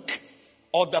 the book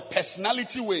or the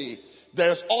personality way,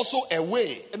 there's also a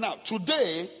way. Now,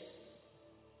 today,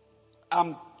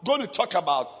 I'm going to talk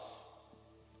about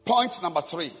point number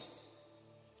 3,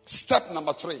 step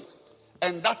number 3,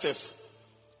 and that is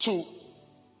to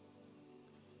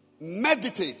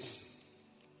meditate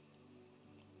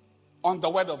on the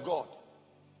word of God.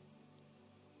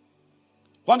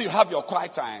 When you have your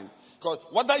quiet time, because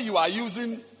whether you are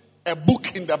using a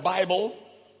book in the Bible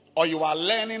or you are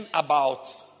learning about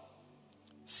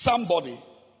somebody,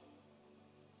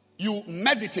 you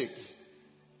meditate.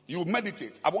 You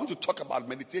meditate. I want to talk about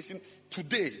meditation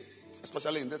today,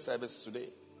 especially in this service today.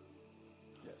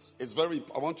 Yes, it's very.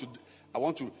 I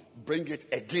want to bring it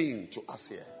again to us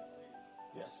here.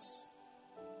 Yes.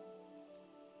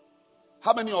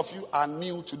 How many of you are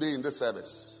new today in this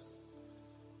service?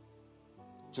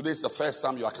 Today is the first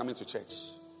time you are coming to church.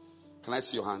 Can I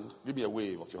see your hand? Give me a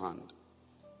wave of your hand.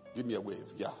 Give me a wave.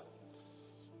 Yeah.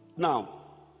 Now,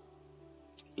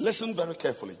 listen very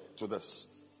carefully to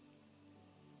this.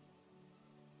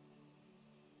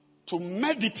 To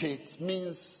meditate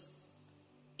means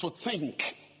to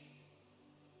think.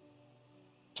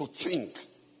 To think.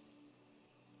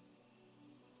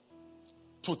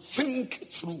 To think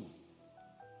through.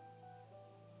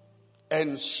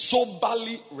 And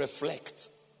soberly reflect.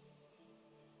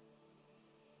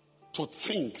 To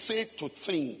think. Say to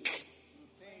think.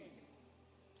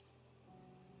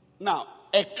 Now,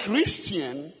 a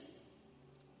Christian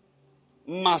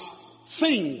must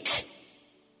think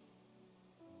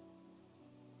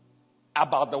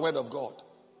about the word of God.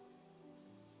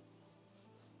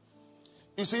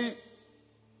 You see,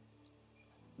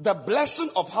 the blessing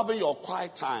of having your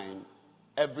quiet time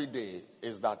every day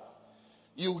is that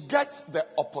you get the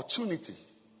opportunity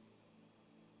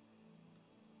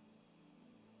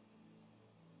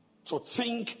to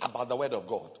think about the word of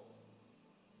God.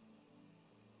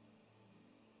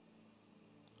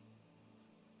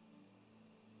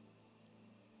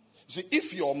 You see,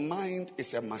 if your mind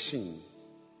is a machine,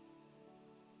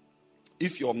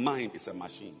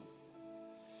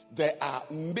 there are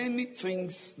many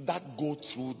things that go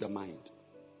through the mind.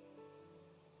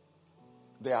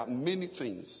 There are many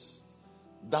things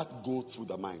that go through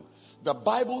the mind. The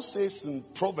Bible says in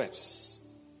Proverbs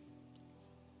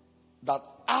that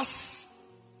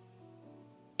as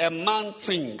a man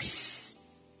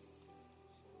thinks,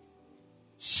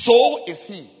 so is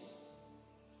he.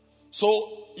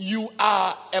 So you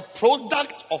are a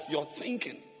product of your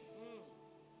thinking.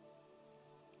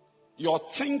 Your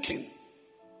thinking.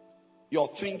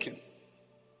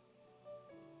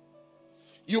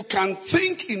 You can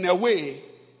think in a way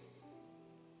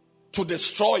to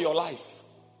destroy your life.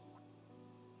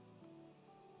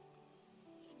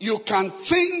 You can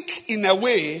think in a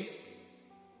way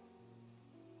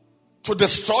to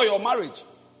destroy your marriage.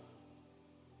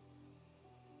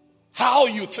 How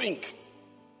you think.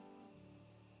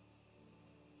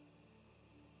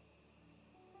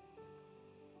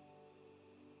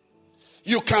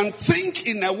 You can think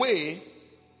in a way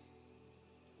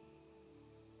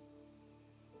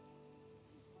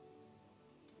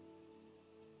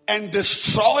and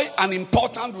destroy an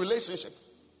important relationship.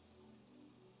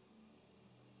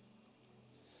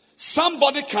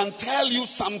 Somebody can tell you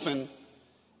something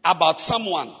about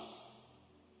someone,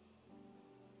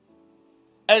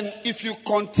 and if you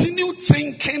continue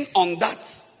thinking on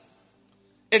that,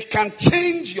 it can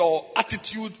change your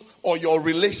attitude or your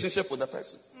relationship with the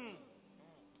person.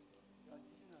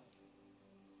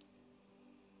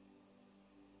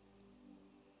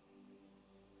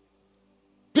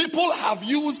 People have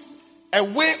used a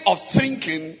way of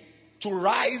thinking to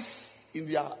rise in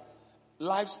their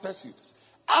life's pursuits.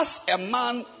 As a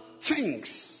man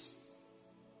thinks,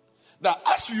 that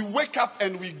as we wake up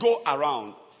and we go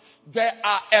around, there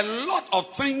are a lot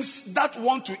of things that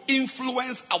want to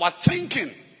influence our thinking.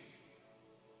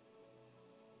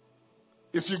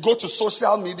 If you go to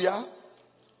social media,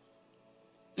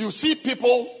 you see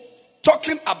people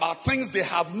talking about things they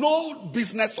have no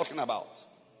business talking about.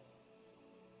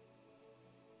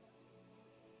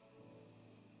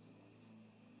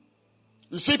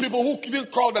 You see people who even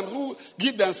who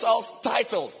give themselves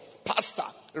titles, pastor,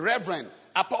 reverend,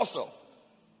 apostle.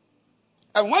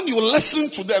 And when you listen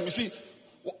to them, you see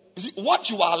what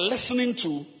you are listening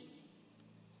to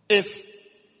is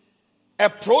a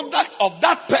product of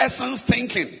that person's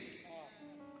thinking.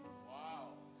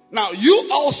 Now, you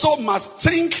also must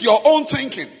think your own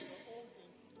thinking.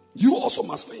 You also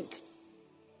must think.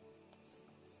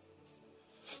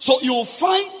 So you'll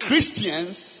find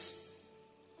Christians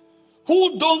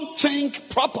who don't think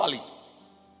properly.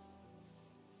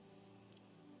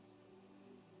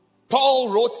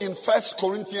 Paul wrote in 1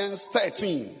 Corinthians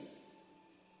 13.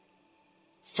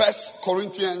 1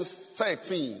 Corinthians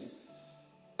 13,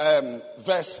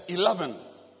 verse 11.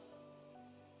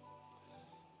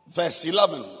 Verse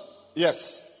 11.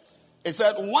 Yes. It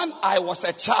said, when I was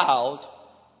a child,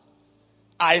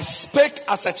 I spake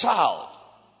as a child.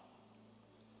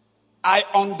 I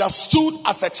understood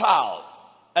as a child.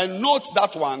 And note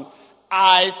that one,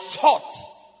 I thought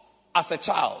as a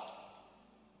child.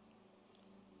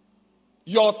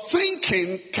 Your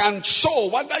thinking can show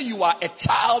whether you are a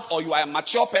child or you are a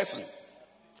mature person.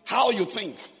 How you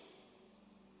think.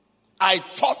 I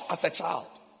thought as a child.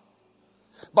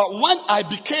 But when I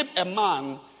became a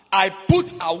man, I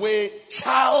put away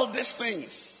childish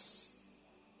things.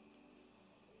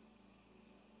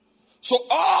 So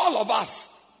all of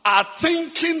us are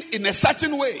thinking in a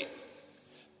certain way.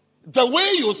 The way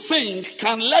you think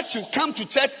can let you come to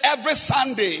church every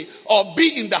Sunday or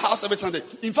be in the house every Sunday.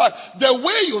 In fact, the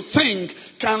way you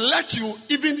think can let you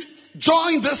even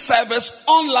join this service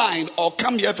online or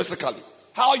come here physically.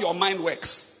 How your mind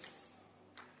works.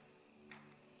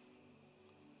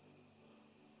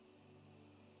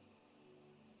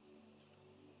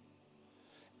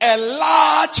 A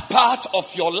large part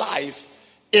of your life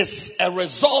is a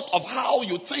result of how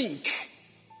you think.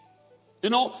 You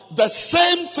know, the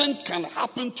same thing can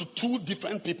happen to two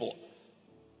different people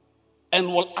and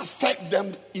will affect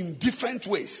them in different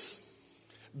ways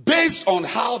based on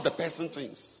how the person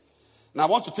thinks. Now, I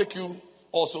want to take you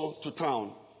also to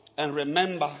town and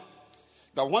remember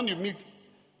that when you meet,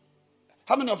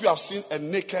 how many of you have seen a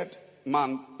naked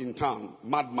man in town,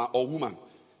 madman or woman?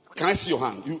 Can I see your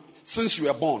hand? Since you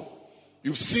were born,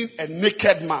 you've seen a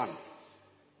naked man.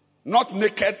 Not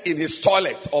naked in his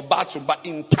toilet or bathroom, but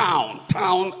in town.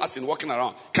 Town as in walking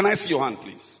around. Can I see your hand,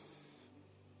 please?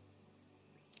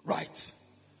 Right.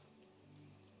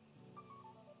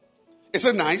 Is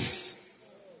it nice?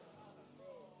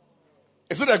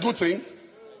 Is it a good thing?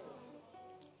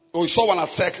 Oh, you saw one at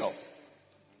Circle.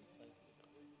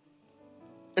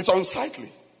 It's unsightly.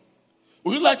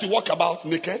 Would you like to walk about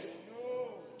naked?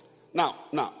 Now,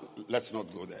 let's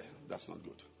not go there. That's not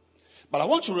good. But I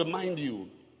want to remind you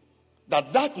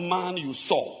that that man you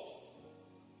saw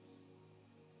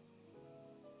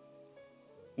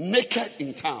naked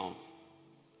in town,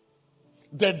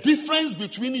 the difference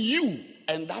between you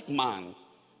and that man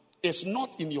is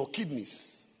not in your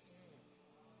kidneys.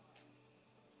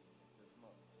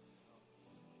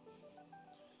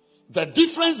 The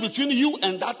difference between you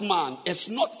and that man is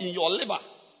not in your liver.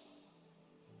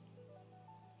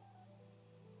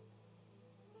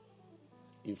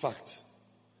 In fact,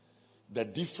 the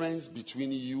difference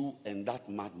between you and that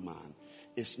madman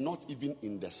is not even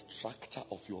in the structure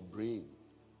of your brain.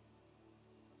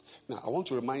 Now, I want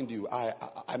to remind you,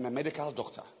 I'm a medical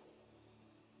doctor.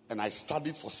 And I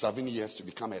studied for 7 years to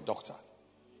become a doctor.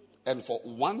 And for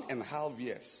 1.5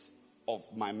 years of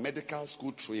my medical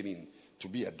school training to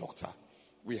be a doctor,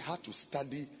 we had to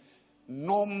study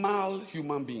normal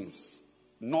human beings,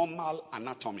 normal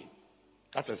anatomy.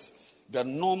 That is the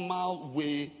normal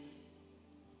way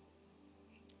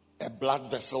a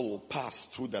blood vessel will pass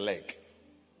through the leg.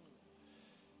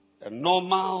 A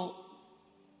normal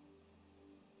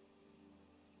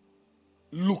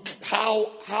look,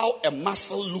 how a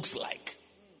muscle looks like.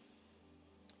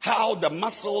 How the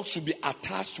muscle should be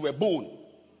attached to a bone.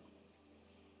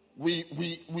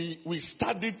 We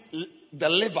studied the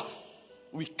liver.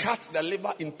 We cut the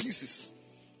liver in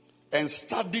pieces and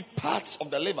studied parts of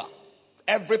the liver.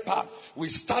 Every part. We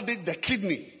studied the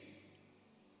kidney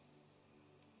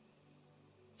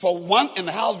for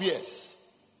 1.5 years.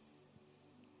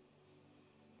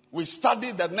 We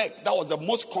studied the neck. That was the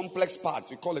most complex part.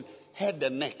 We call it head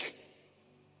and neck.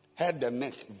 Head and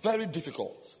neck. Very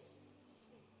difficult.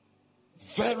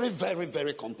 Very, very,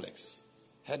 very complex.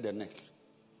 Head and neck.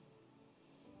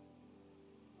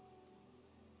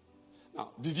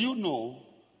 Now, did you know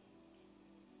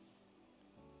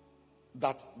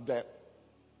that the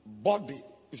body,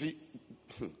 you see,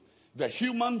 the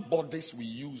human bodies we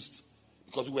used,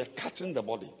 because we were cutting the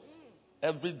body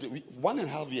every day,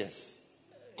 1.5 years,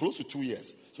 close to 2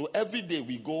 years. So every day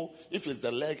we go, if it's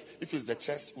the leg, if it's the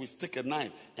chest, we stick a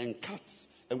knife and cut,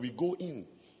 and we go in.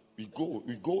 We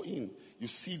go in. You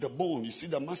see the bone, you see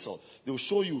the muscle. They will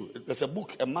show you, there's a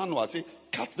book, a manual, say,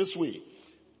 cut this way,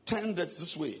 turn that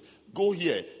this way. Go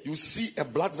here, you see a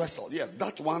blood vessel. Yes,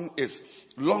 that one is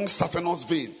long saphenous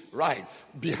vein. Right.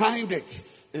 Behind it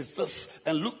is this,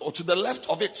 and look to the left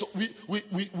of it. So we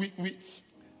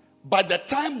by the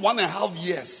time 1.5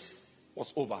 years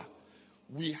was over,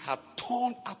 we had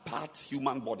torn apart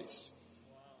human bodies.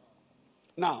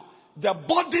 Now, the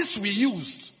bodies we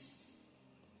used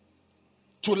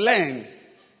to learn,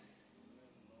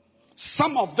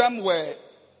 some of them were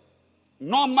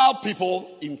normal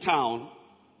people in town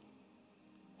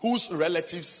whose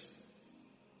relatives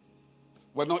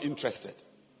were not interested.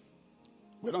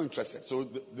 So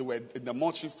they were in the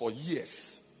mortuary for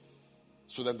years.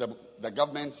 So that the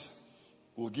government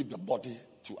will give the body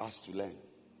to us to learn.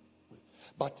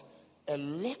 But a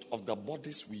lot of the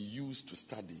bodies we used to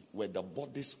study were the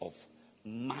bodies of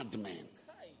madmen.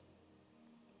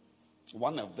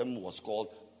 One of them was called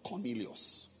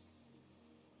Cornelius.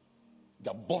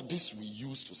 The bodies we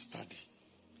used to study.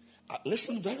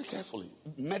 Listen very carefully.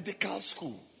 Medical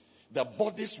school. The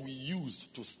bodies we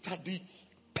used to study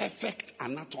perfect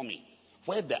anatomy.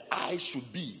 Where the eye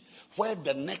should be. Where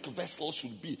the neck vessel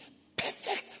should be.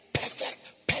 Perfect.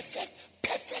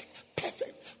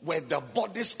 Were the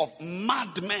bodies of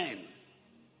madmen.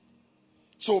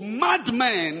 So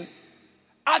madmen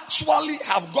actually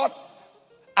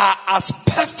are as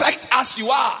perfect as you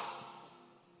are.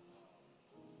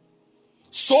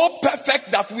 So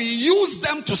perfect that we use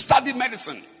them to study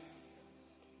medicine.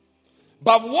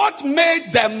 But what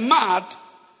made them mad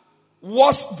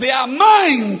was their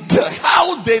mind,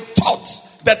 how they thought,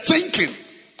 the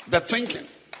thinking.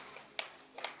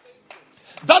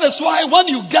 That is why when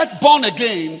you get born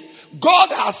again, God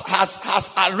has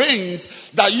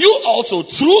arranged that you also,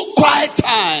 through quiet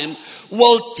time,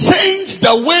 will change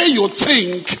the way you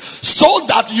think so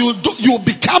that you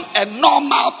become a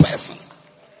normal person.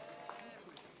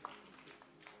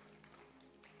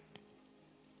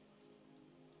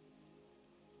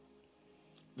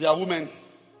 There are women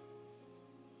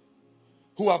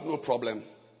who have no problem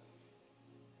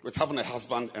with having a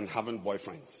husband and having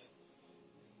boyfriends.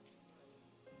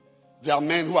 There are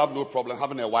men who have no problem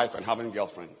having a wife and having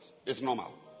girlfriends. It's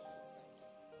normal.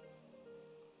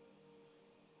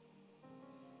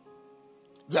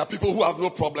 There are people who have no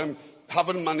problem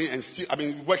having money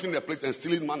and working in a place and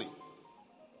stealing money.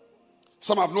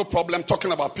 Some have no problem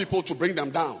talking about people to bring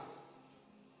them down.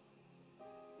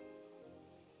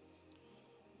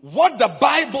 What the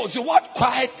Bible, what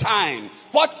quiet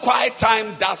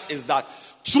time does is that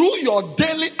through your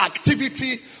daily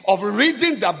activity of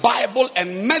reading the Bible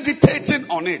and meditating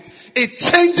on it, it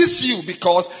changes you,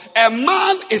 because a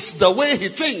man is the way he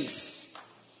thinks.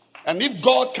 And if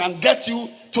God can get you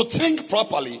to think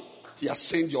properly, he has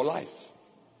changed your life.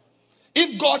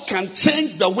 If God can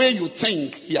change the way you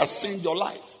think, he has changed your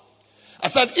life. I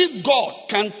said, if God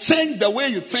can change the way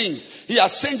you think, he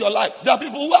has changed your life. There are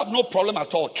people who have no problem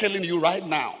at all killing you right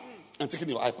now and taking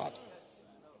your iPad.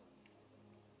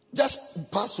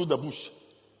 Just pass through the bush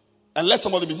and let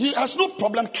somebody be. He has no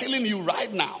problem killing you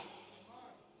right now.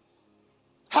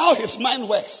 How his mind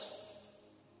works.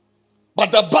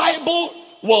 But the Bible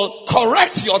will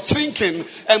correct your thinking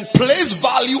and place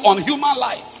value on human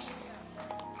life.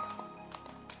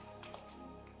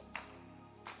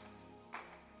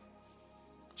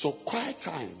 So quiet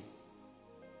time.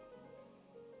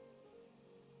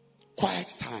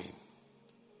 Quiet time.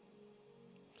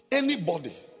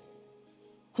 Anybody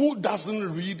who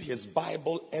doesn't read his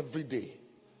Bible every day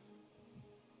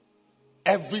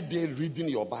reading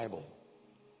your Bible,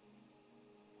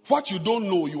 what you don't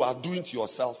know you are doing to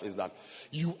yourself is that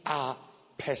you are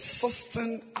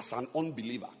persisting as an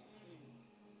unbeliever.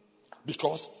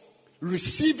 Because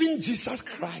receiving Jesus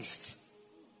Christ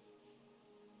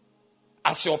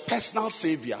as your personal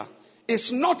savior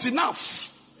is not enough.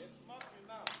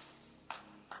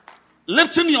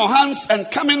 Lifting your hands and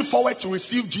coming forward to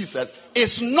receive Jesus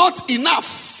is not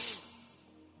enough.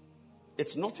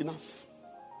 It's not enough.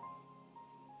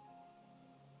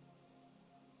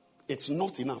 It's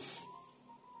not enough.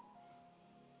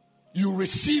 You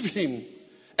receive him,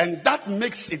 and that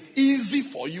makes it easy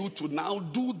for you to now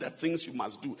do the things you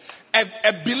must do.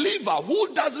 A believer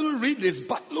who doesn't read his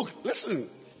Bible, look, listen,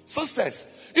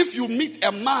 sisters, if you meet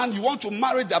a man, you want to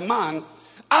marry the man,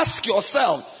 ask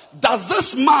yourself, does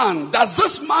this man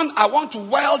I want to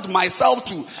weld myself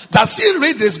to, does he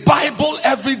read his Bible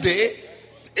every day?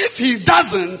 If he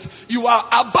doesn't, you are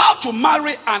about to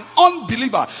marry an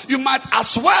unbeliever. You might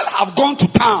as well have gone to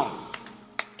town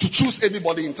to choose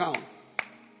anybody in town.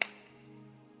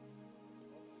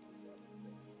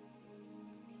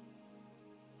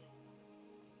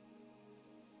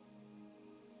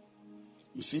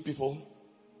 You see people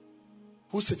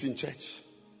who sit in church,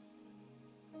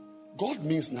 God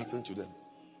means nothing to them.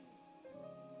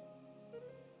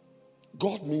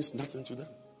 God means nothing to them.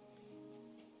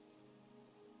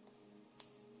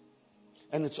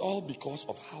 And it's all because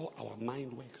of how our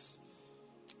mind works.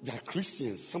 There are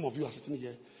Christians, some of you are sitting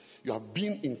here, you have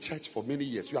been in church for many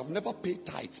years. You have never paid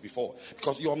tithes before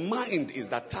because your mind is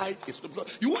that tithe is.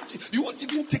 You won't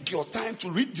even take your time to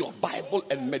read your Bible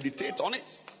and meditate on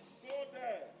it.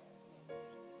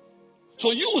 So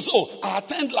I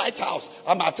attend Lighthouse.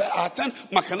 I attend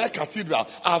Makane Cathedral.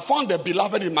 I found the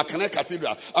beloved in Makane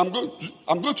Cathedral. I'm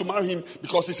going to marry him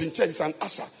because he's in church. He's an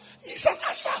usher. He's an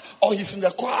usher, or he's in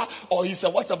the choir, or he's a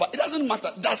whatever. It doesn't matter.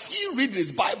 Does he read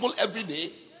his Bible every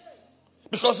day?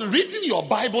 Because reading your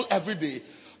Bible every day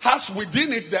has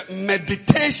within it the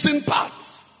meditation part.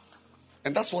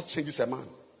 And that's what changes a man.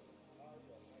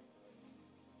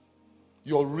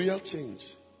 Your real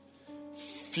change.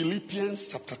 Philippians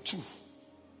chapter 2.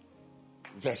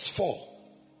 Verse 4.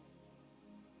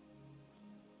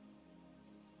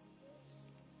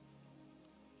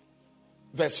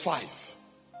 Verse 5.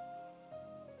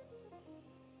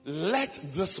 Let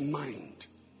this mind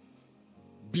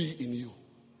be in you.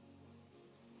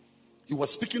 He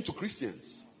was speaking to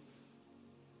Christians.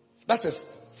 That is,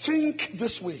 think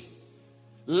this way.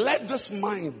 Let this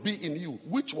mind be in you,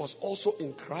 which was also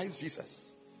in Christ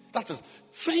Jesus. That is,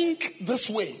 think this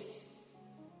way.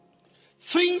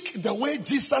 Think the way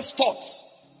Jesus thought.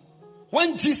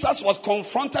 When Jesus was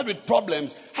confronted with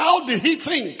problems, how did he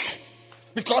think?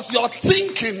 Because your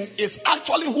thinking is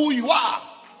actually who you are.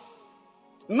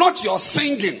 Not your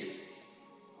singing.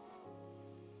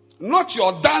 Not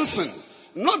your dancing.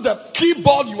 Not the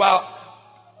keyboard you are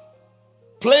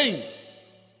playing.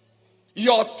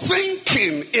 Your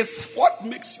thinking is what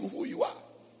makes you who you are.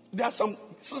 There are some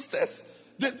sisters,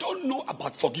 they don't know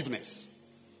about forgiveness.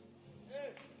 They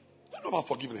don't know about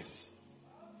forgiveness.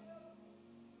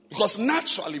 Because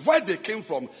naturally, where they came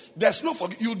from, there's no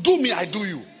forgiveness. You do me, I do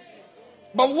you.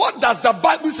 But what does the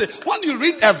Bible say? When you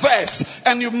read a verse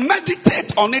and you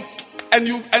meditate on it and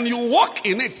you walk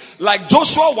in it, like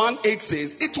Joshua 1:8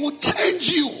 says, it will change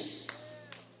you.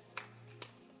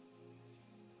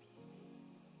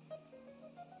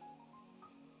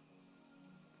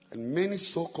 And many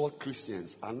so-called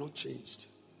Christians are not changed.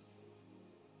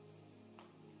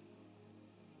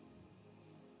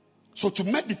 So to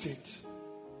meditate,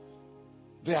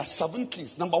 there are 7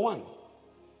 keys. Number 1,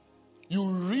 you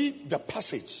read the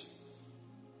passage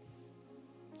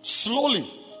slowly.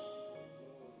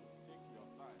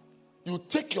 You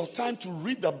take your time to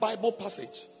read the Bible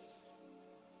passage.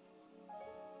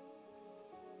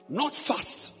 Not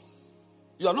fast.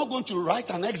 You are not going to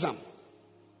write an exam.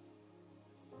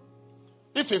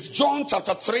 If it's John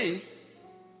chapter 3,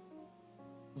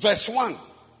 verse 1,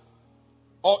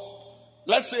 or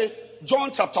let's say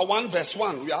John chapter 1, verse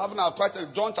 1. We are having our quiet.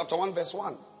 John chapter 1, verse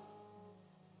 1.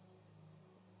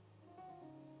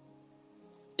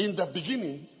 In the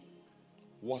beginning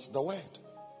was the Word.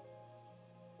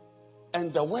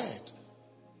 And the Word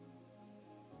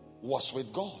was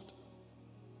with God.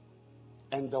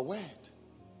 And the Word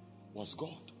was God.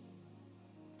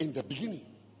 In the beginning.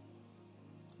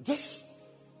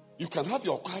 This, you can have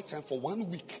your quiet time for 1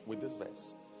 week with this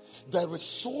verse. There is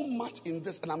so much in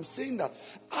this. And I'm saying that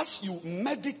as you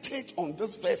meditate on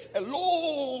this verse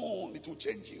alone, it will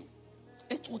change you.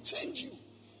 It will change you.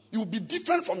 You'll be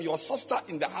different from your sister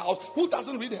in the house who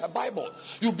doesn't read her Bible.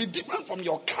 You'll be different from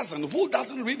your cousin who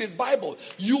doesn't read his Bible.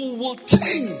 You will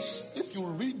change if you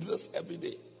read this every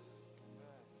day.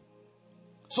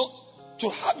 So, to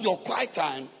have your quiet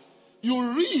time,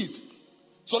 you read.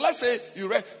 So let's say you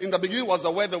read, in the beginning was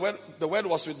the word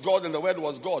was with God, and the Word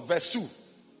was God. Verse 2.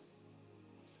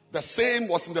 The same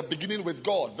was in the beginning with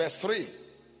God. Verse 3.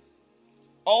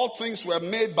 All things were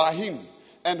made by him,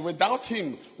 and without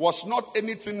him was not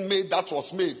anything made that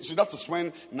was made. So that is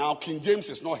when now King James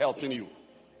is not helping you.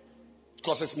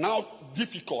 Because it's now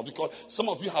difficult, because some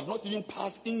of you have not even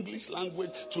passed English language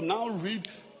to now read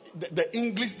the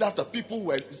English that the people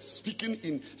were speaking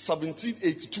in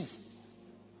 1782.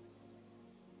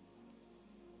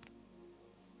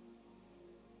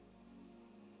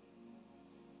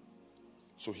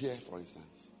 So here, for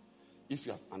instance, if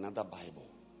you have another Bible,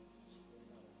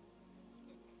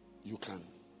 you can.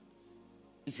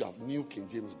 If you have New King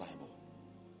James Bible,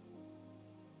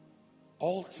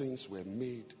 all things were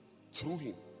made through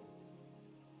him.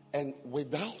 And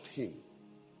without him,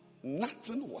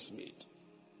 nothing was made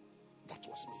that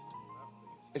was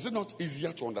made. Is it not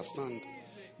easier to understand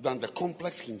than the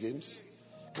complex King James?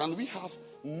 Can we have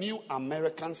New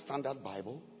American Standard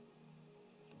Bible?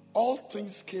 All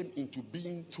things came into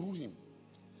being through him.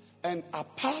 And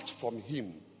apart from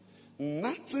him,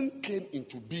 nothing came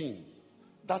into being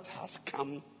that has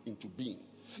come into being.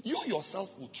 You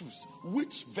yourself will choose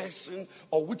which version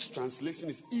or which translation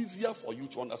is easier for you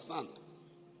to understand.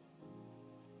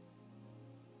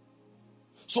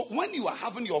 So when you are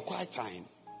having your quiet time,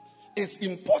 it's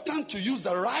important to use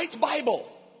the right Bible.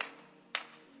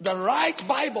 The right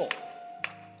Bible.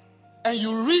 And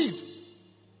you read.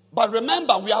 But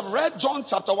remember, we have read John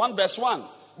chapter 1 verse 1.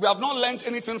 We have not learned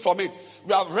anything from it.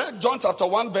 We have read John chapter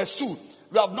 1 verse 2.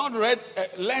 We have not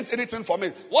learned anything from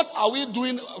it. What are we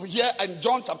doing here in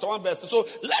John chapter 1 verse 2? So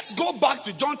let's go back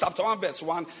to John chapter 1 verse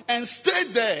 1 and stay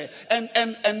there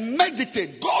and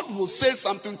meditate. God will say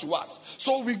something to us.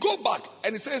 So we go back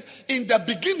and it says, in the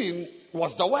beginning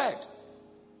was the Word.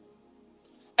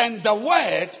 And the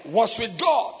Word was with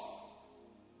God.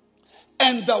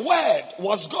 And the Word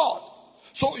was God.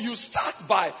 So you start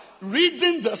by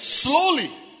reading this slowly.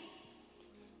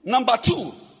 Number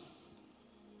 2,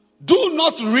 do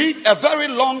not read a very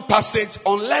long passage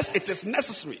unless it is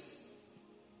necessary.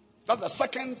 That's the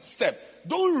second step.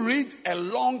 Don't read a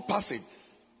long passage.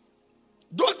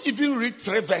 Don't even read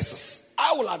 3 verses.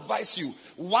 I will advise you,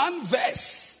 1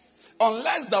 verse,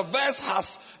 unless the verse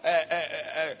has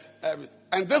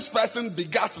and this person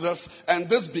begat this, and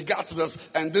this begat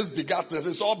this, and this begat this.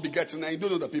 It's all begetting, and you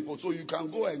don't know the people. So you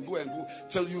can go and go and go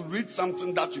till you read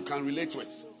something that you can relate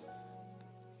with.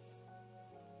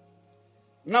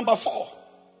 Number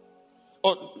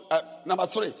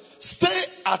 3, stay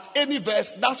at any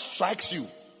verse that strikes you.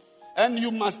 And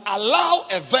you must allow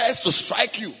a verse to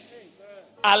strike you.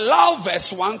 Allow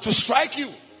verse 1 to strike you.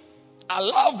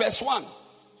 Allow verse 1.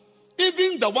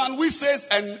 Even the one which says,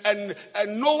 and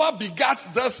Noah begat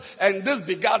this, and this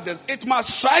begat this. It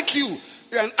must strike you.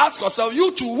 And ask yourself,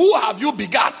 you too, who have you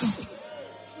begat?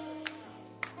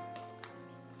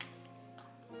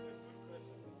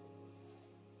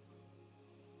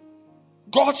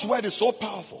 God's word is so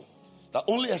powerful that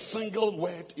only a single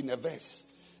word in a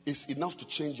verse is enough to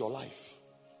change your life.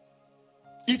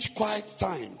 Each quiet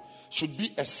time should be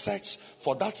a search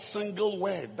for that single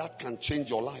word that can change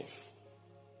your life.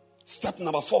 Step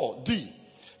number 4, D.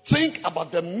 Think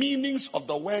about the meanings of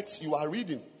the words you are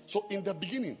reading. So in the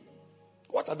beginning,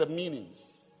 what are the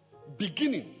meanings?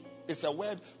 Beginning is a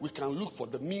word we can look for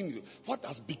the meaning. What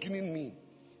does beginning mean?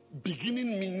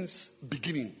 Beginning means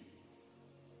beginning.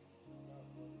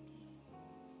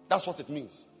 That's what it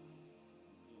means.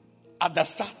 At the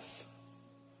start.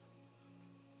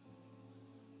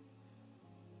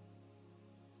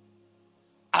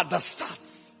 At the start.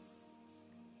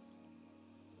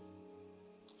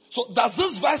 So does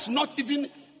this verse not even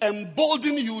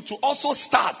embolden you to also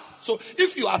start? So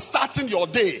if you are starting your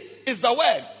day, is the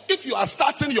word. If you are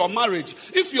starting your marriage,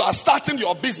 if you are starting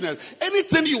your business,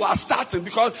 anything you are starting,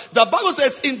 because the Bible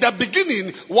says in the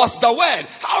beginning was the word.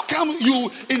 How come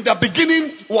you in the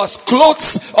beginning was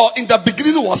clothes or in the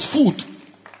beginning was food?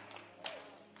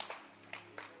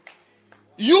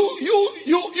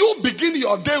 You begin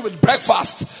your day with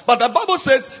breakfast, but the Bible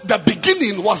says the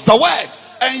beginning was the word,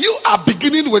 and you are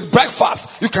beginning with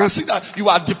breakfast. You can see that you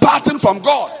are departing from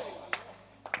God.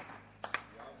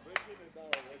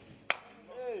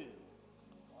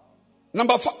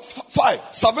 Number 5,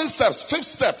 7 steps. 5th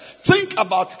step. Think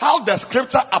about how the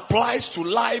scripture applies to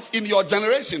life in your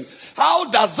generation.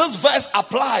 How does this verse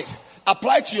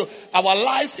apply to our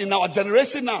lives in our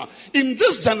generation now? In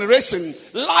this generation,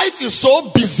 life is so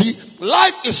busy,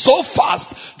 life is so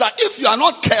fast that if you are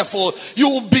not careful, you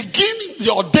will begin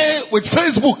your day with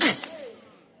Facebook.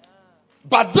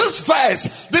 But this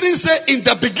verse didn't say in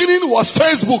the beginning was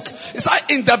Facebook. It said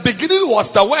in the beginning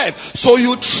was the word. So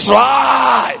you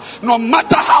try, no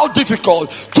matter how difficult,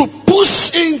 to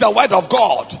push in the word of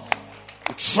God.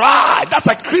 Try. That's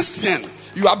a Christian.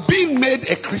 You are being made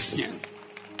a Christian.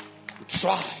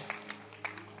 Try.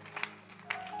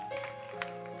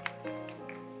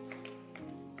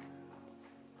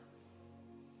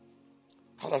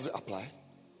 How does it apply?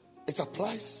 It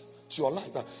applies to your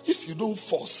life that if you don't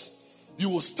force, you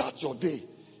will start your day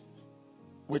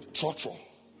with trotro.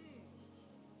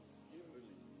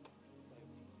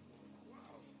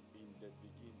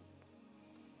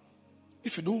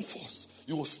 If you don't force,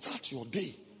 you will start your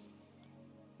day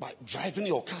by driving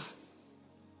your car.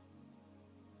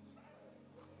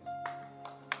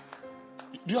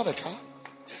 Do you have a car?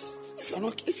 Yes.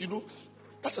 If you don't,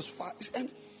 that is why.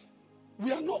 And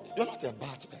you're not a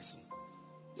bad person.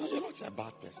 You're not a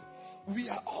bad person. We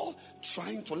are all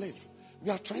trying to live. We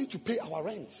are trying to pay our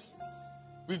rents.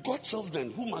 We've got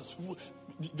children who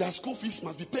their school fees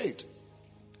must be paid.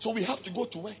 So we have to go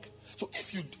to work. So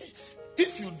if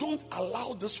you don't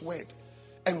allow this word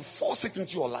and force it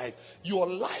into your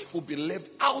life will be lived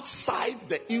outside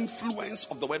the influence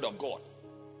of the word of God.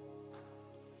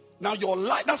 Now your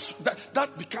life,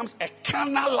 that becomes a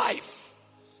carnal life.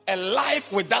 A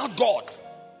life without God.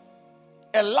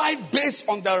 A life based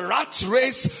on the rat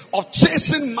race of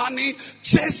chasing money,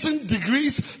 chasing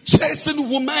degrees, chasing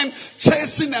women,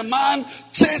 chasing a man,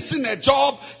 chasing a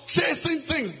job, chasing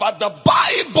things. But the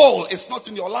Bible is not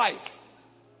in your life.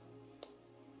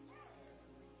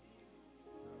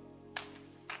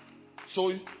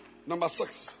 So, number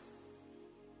 6,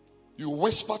 you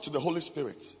whisper to the Holy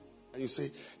Spirit and you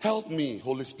say, help me,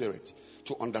 Holy Spirit,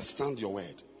 to understand your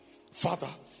word. Father,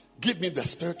 give me the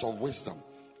spirit of wisdom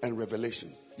and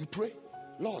revelation. You pray,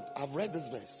 Lord, I've read this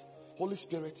verse. Holy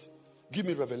Spirit, give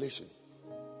me revelation.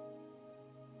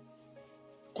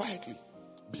 Quietly,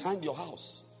 behind your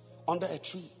house, under a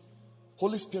tree.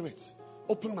 Holy Spirit,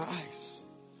 open my eyes.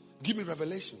 Give me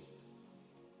revelation.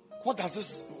 What is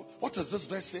this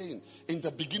verse saying? In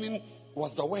the beginning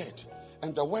was the word,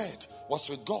 and the word was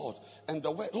with God, and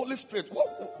the word. Holy Spirit,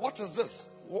 what is this?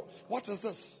 What is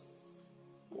this?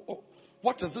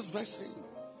 What is this verse saying?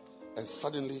 And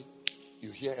suddenly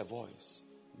you hear a voice.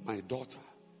 My daughter,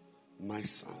 my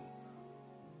son.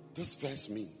 This verse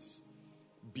means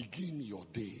begin your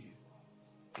day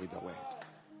with the word.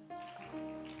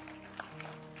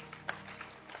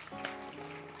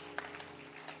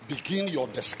 Begin your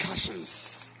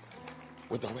discussions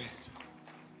with the word.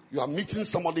 You are meeting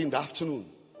somebody in the afternoon.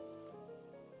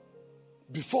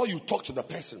 Before you talk to the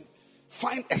person,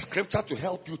 find a scripture to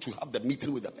help you to have the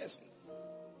meeting with the person.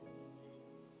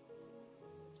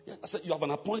 Yeah, I said you have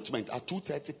an appointment at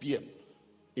 2:30 p.m.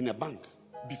 in a bank.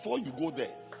 Before you go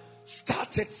there,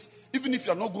 start it. Even if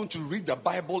you are not going to read the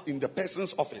Bible in the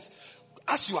person's office,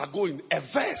 as you are going, a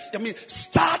verse.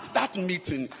 Start that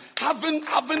meeting. Haven't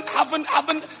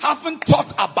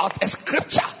thought about a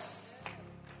scripture.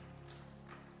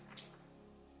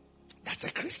 That's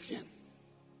a Christian.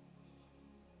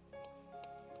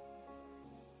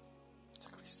 It's a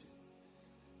Christian.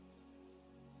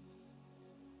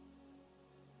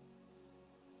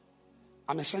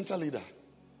 I'm a center leader.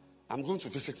 I'm going to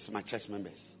visit my church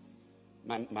members,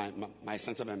 my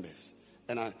center members.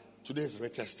 And today is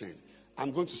Rita's turn.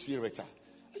 I'm going to see Rita.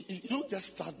 You don't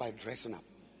just start by dressing up,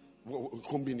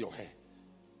 combing your hair.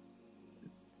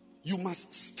 You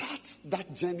must start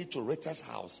that journey to Rita's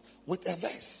house with a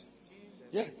verse.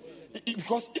 Yeah.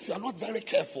 Because if you are not very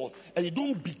careful and you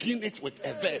don't begin it with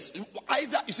a verse,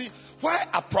 either, you see, where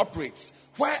appropriate,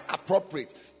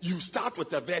 you start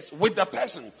with a verse with the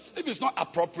person. If it's not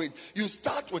appropriate, you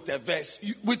start with a verse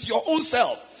with your own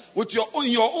self,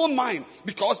 in your own mind.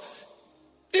 Because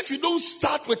if you don't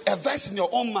start with a verse in your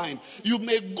own mind, you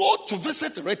may go to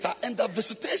visit Rita and the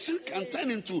visitation can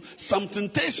turn into some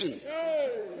temptation.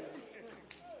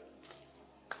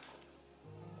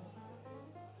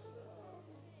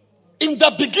 In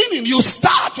the beginning, you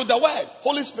start with the word.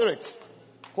 Holy Spirit,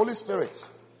 Holy Spirit,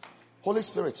 Holy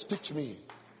Spirit, speak to me.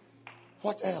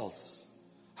 What else?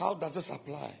 How does this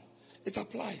apply? It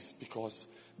applies because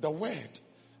the word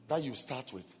that you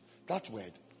start with, that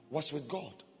word was with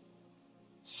God.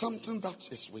 Something that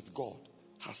is with God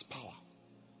has power.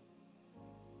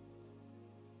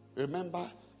 Remember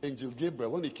Angel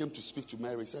Gabriel, when he came to speak to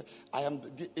Mary, he said, I am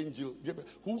the Angel Gabriel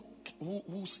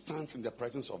who stands in the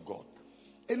presence of God.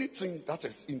 Anything that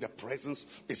is in the presence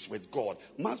is with God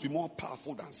must be more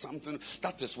powerful than something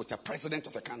that is with the president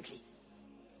of the country.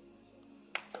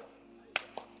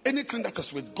 Anything that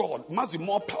is with God must be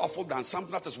more powerful than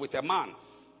something that is with a man.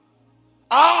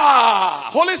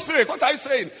 Holy Spirit, what are you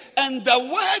saying? And the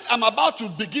word I'm about to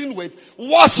begin with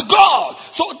was God.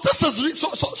 So this is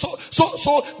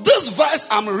so this verse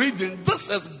I'm reading,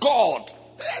 this is God.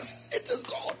 Yes, it is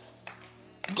God.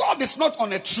 God is not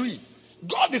on a tree.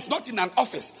 God is not in an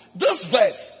office. This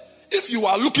verse, if you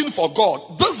are looking for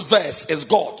God, this verse is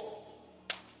God.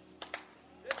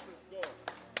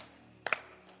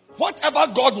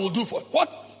 Whatever God will do for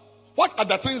what are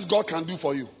the things God can do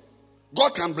for you?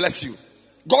 God can bless you.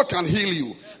 God can heal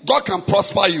you. God can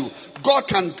prosper you. God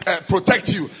can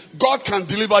protect you. God can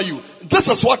deliver you. This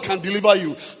is what can deliver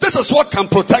you. This is what can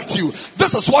protect you.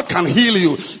 This is what can heal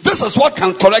you. This is what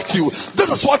can correct you.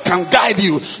 This is what can guide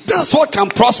you. This is what can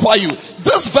prosper you.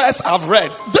 This verse I've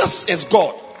read, this is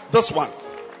God. This one.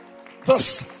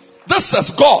 This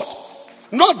is God.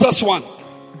 Not this one.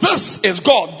 This is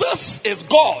God. This is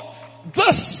God.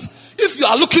 This, if you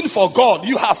are looking for God,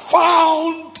 you have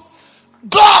found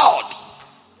God.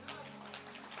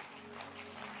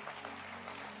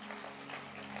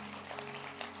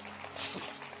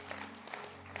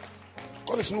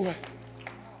 God is nowhere.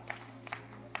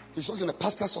 He's not in the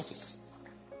pastor's office.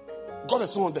 God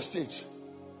is not on the stage.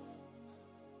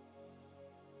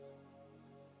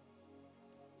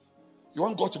 You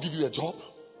want God to give you a job?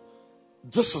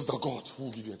 This is the God who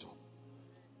will give you a job.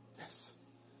 Yes.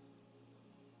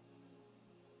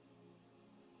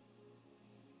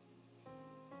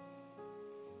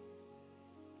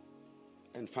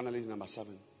 And finally, number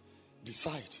 7,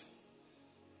 decide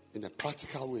in a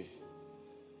practical way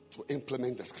to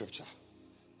implement the scripture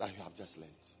that you have just learned.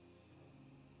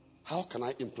 How can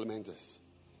I implement this?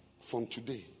 From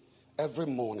today, every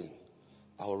morning,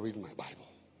 I will read my Bible.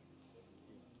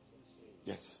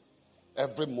 Yes.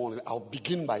 Every morning, I'll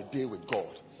begin my day with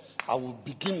God. I will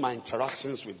begin my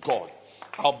interactions with God.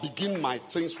 I'll begin my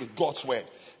things with God's word.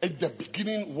 In the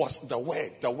beginning was the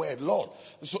word, Lord.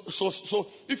 So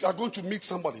if you are going to meet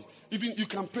somebody, even you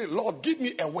can pray, Lord, give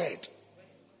me a word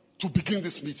to begin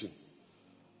this meeting.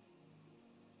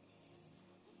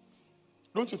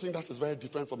 Don't you think that is very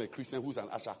different from a Christian who's an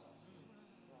usher?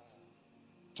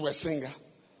 To a singer.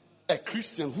 A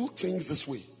Christian who thinks this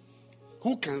way,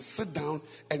 who can sit down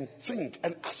and think.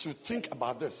 And as you think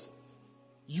about this,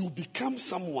 you become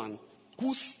someone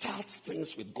who starts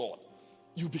things with God.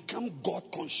 You become God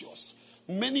conscious.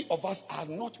 Many of us are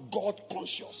not God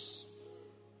conscious.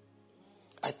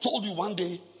 I told you one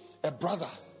day, a brother,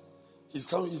 he's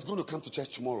going to come to church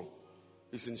tomorrow.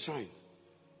 He's in Shine.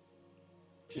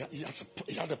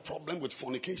 He had a problem with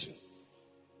fornication.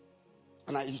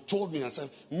 And he told me, I said,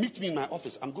 meet me in my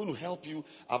office. I'm going to help you.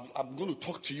 I'm going to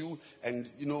talk to you. And,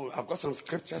 I've got some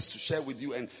scriptures to share with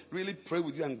you and really pray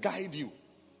with you and guide you.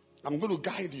 I'm going to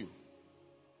guide you.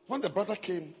 When the brother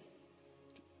came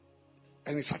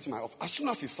and he sat in my office, as soon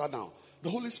as he sat down, the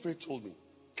Holy Spirit told me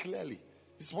clearly.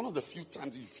 It's one of the few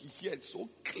times you hear it so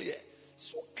clear.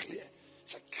 So clear. He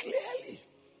said, clearly.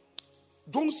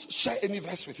 Don't share any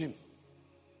verse with him.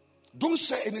 Don't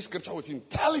share any scripture with him.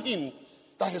 Tell him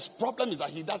that his problem is that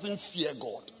he doesn't fear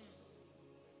God.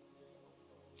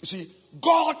 You see,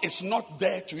 God is not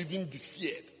there to even be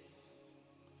feared.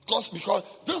 Because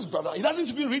this brother, he doesn't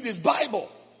even read his Bible.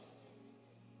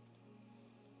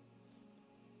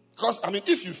 Because,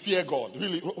 if you fear God,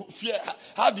 really, fear,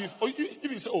 how do you,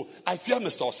 if you say, I fear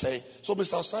Mr. Osei, so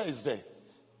Mr. Osei is there.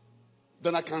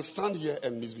 then I can stand here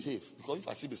and misbehave. Because if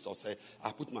I see Mr. say,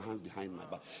 I put my hands behind my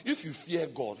back. If you fear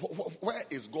God, where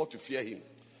is God to fear him?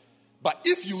 But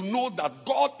if you know that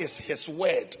God is his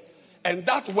word, and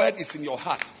that word is in your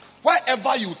heart,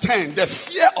 wherever you turn, the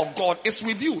fear of God is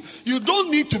with you. You don't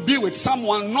need to be with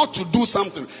someone not to do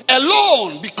something.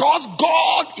 Alone, because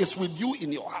God is with you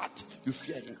in your heart, you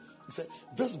fear him. He said,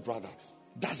 this brother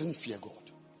doesn't fear God.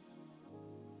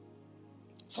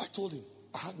 So I told him,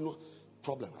 I had no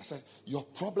problem. I said, your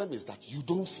problem is that you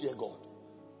don't fear God.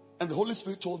 And the Holy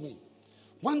Spirit told me,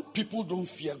 when people don't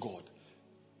fear God,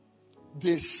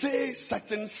 they say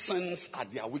certain sins are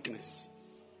their weakness.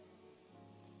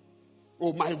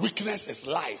 Oh, my weakness is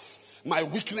lies. My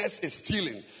weakness is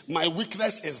stealing. My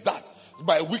weakness is that.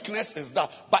 My weakness is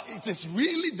that. But it is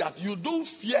really that you don't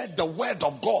fear the word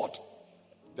of God.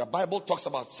 The Bible talks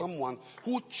about someone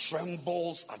who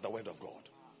trembles at the word of God.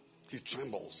 He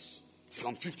trembles.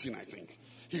 Psalm 15, I think.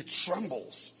 He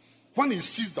trembles when he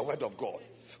sees the word of God.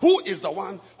 Who is the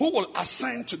one who will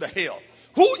ascend to the hill?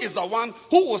 Who is the one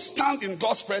who will stand in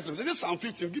God's presence? Is it Psalm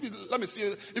 15? Let me see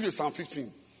if it's Psalm 15.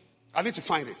 I need to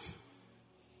find it.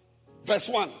 Verse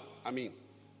 1, I mean.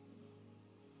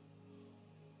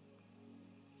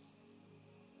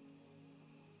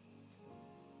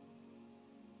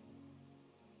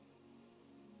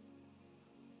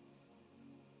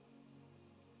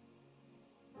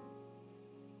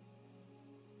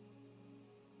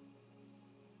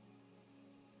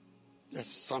 Yes,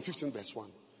 Psalm 15 verse 1.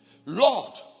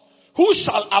 Lord, who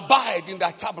shall abide in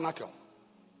thy tabernacle?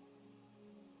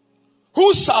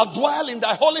 Who shall dwell in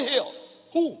thy holy hill?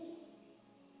 Who?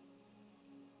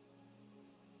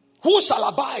 Who shall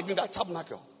abide in thy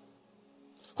tabernacle?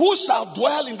 Who shall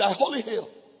dwell in thy holy hill?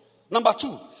 Number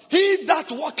 2, he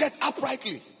that walketh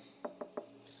uprightly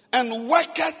and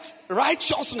worketh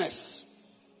righteousness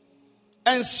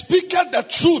and speaketh the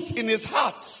truth in his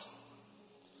heart.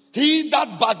 He that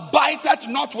backbiteth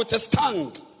not with his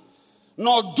tongue,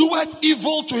 nor doeth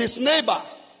evil to his neighbor,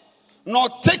 nor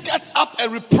taketh up a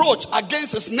reproach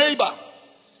against his neighbor,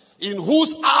 in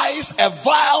whose eyes a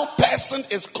vile person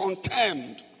is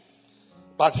contemned.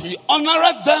 But he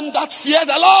honoreth them that fear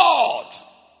the Lord.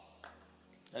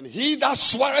 And he that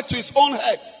sweareth to his own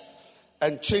head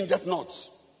and changeth not.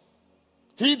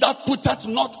 He that putteth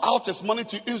not out his money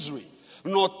to usury,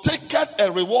 nor taketh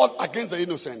a reward against the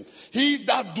innocent. He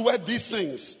that doeth these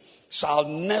things shall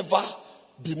never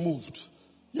be moved.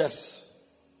 Yes.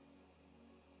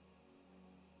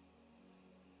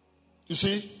 You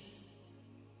see?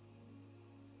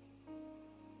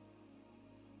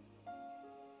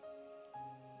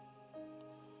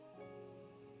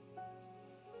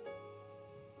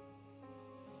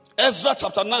 Ezra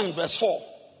chapter 9 verse 4.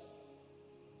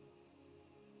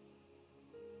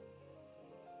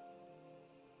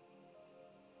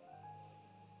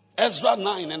 Ezra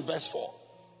 9 and verse 4.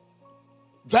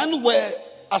 Then were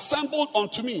assembled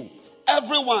unto me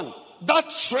everyone that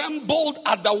trembled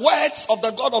at the words of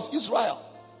the God of Israel.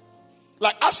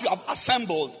 Like as you have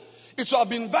assembled, it should have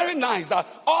been very nice that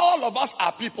all of us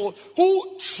are people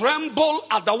who tremble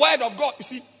at the word of God. You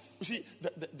see,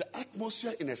 the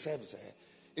atmosphere in a service,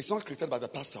 it's not created by the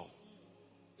pastor.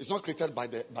 It's not created by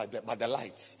the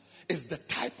lights. It's the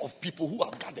type of people who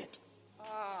have gathered.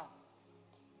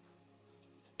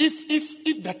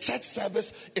 If the church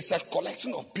service is a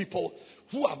collection of people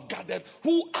who have gathered,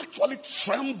 who actually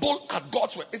tremble at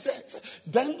God's word, it says,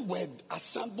 then were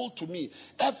assembled to me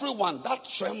everyone that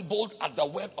trembled at the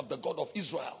word of the God of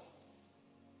Israel.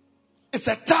 It's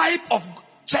a type of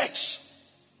church.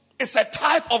 It's a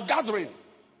type of gathering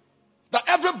that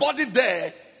everybody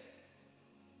there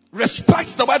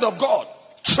respects the word of God,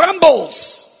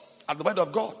 trembles at the word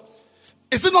of God.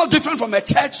 Is it not different from a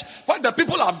church where the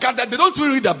people have gathered? They don't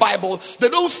even read the Bible. They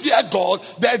don't fear God.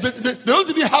 They don't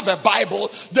even have a Bible.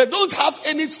 They don't have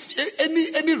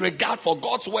any regard for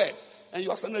God's word. And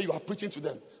you are standing there, you are preaching to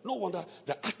them. No wonder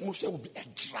the atmosphere will be a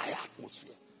dry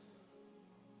atmosphere.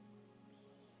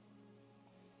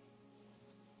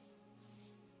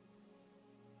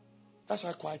 That's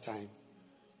why quiet time.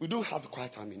 We don't have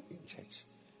quiet time in church.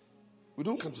 We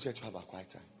don't come to church to have a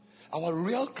quiet time. Our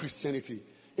real Christianity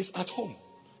is at home.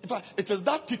 In fact, it is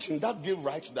that teaching that gave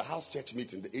rise to the house church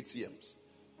meeting, the HCMs.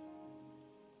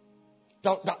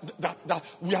 That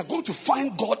we are going to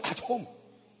find God at home.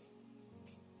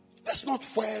 That's not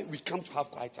where we come to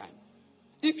have quiet time.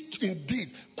 If indeed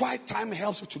quiet time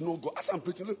helps you to know God, as I'm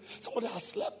preaching, look, somebody has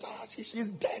slept.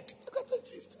 She's dead. Look at that.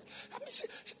 She's dead. I mean,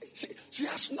 she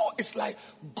has no. It's like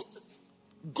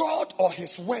God or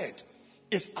His word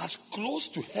is as close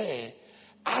to her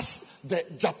as the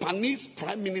Japanese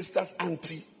Prime Minister's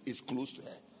auntie is close to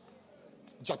her.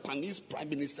 Japanese prime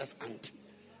minister's aunt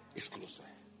is close to her.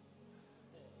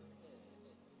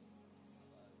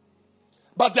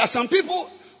 But there are some people,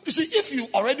 you see, if you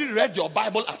already read your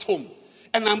Bible at home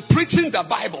and I'm preaching the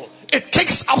Bible, it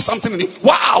kicks up something in you.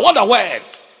 Wow, what a word!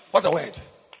 What a word.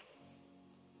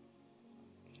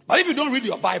 But if you don't read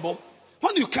your Bible,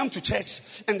 when you come to church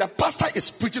and the pastor is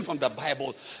preaching from the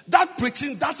Bible, that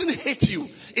preaching doesn't hit you.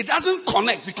 It doesn't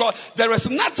connect because there is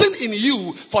nothing in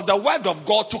you for the word of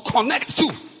God to connect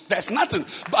to. There's nothing.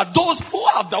 But those who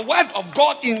have the word of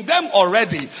God in them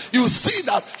already, you see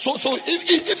that. So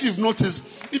if you've noticed,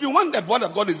 even when the word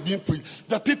of God is being preached,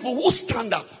 the people who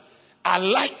stand up are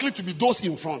likely to be those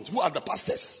in front, who are the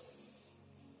pastors.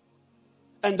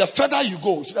 And the further you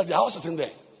go, see that the house is in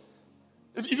there.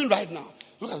 Even right now,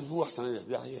 look at who are standing there.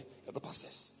 They are here. They're the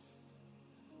pastors.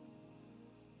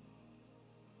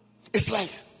 It's like,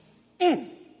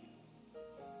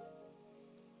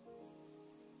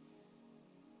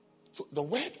 So the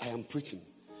word I am preaching,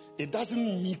 it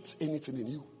doesn't meet anything in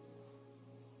you.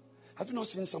 Have you not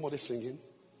seen somebody singing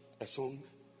a song?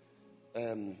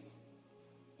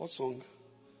 What song?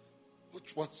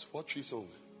 What tree song?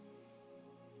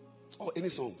 Oh, any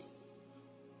song.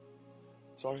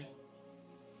 Sorry?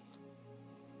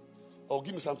 Oh,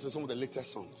 give me some of the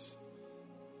latest songs.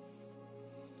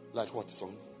 Like what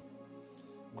song?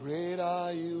 Great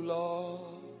are you, Lord.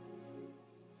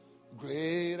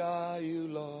 Great are you,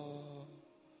 Lord.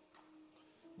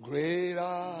 Great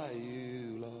are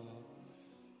you, Lord.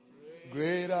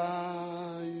 Great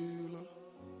are you, Lord.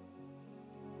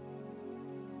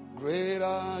 Great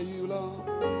are you, Lord.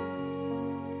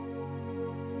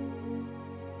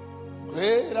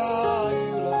 Great are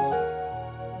you, Lord.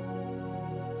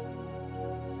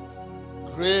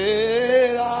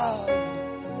 Great are you.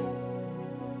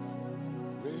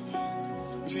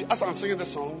 You see, as I'm singing the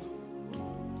song,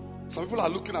 some people are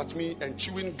looking at me and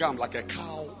chewing gum like a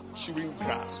cow chewing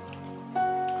grass.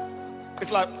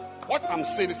 It's like what I'm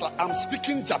saying is like I'm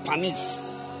speaking Japanese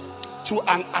to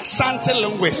an Ashanti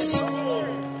linguist.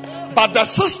 But the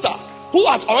sister who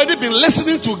has already been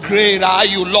listening to Great Are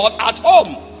You, Lord at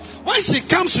home, when she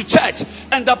comes to church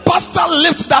and the pastor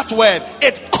lifts that word,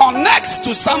 it connects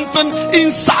to something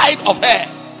inside of her.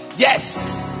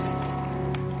 Yes.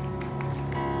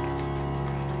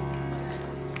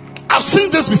 I've seen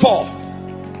this before.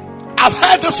 I've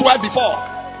heard this word before.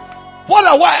 What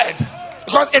a word.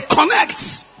 Because it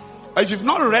connects. If you've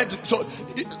not read, so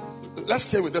let's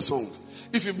stay with this song.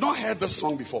 If you've not heard this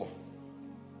song before,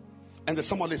 and there's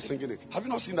somebody singing it, have you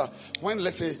not seen that when,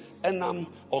 let's say, Enam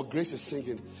or Grace is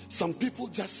singing, some people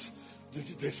just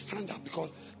they stand up because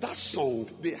that song,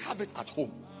 they have it at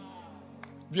home.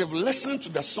 They've listened to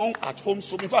the song at home.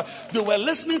 So in fact, they were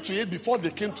listening to it before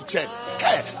they came to church.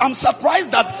 Hey, I'm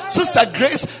surprised that Sister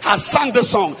Grace has sung the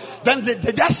song. Then they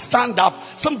just stand up.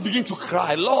 Some begin to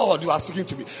cry, Lord, you are speaking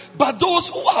to me. But those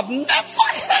who have never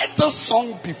heard the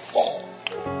song before,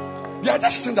 they are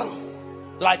just sitting down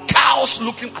like cows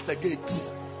looking at the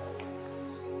gates.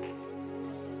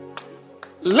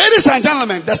 Ladies and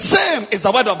gentlemen, the same is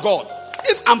the word of God.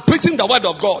 If I'm preaching the word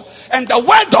of God and the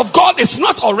word of God is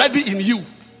not already in you,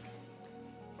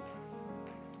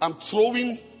 I'm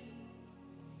throwing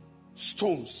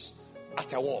stones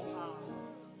at a wall.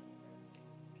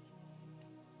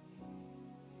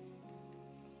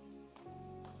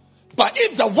 But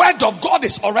if the word of God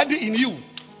is already in you,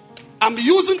 I'm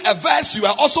using a verse you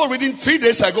were also reading 3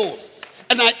 days ago,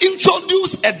 and I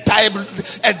introduce a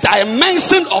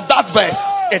dimension of that verse.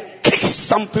 It kicks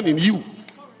something in you.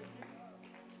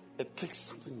 It kicks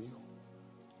something in you.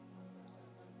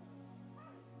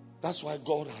 That's why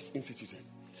God has instituted.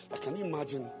 But can you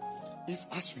imagine if,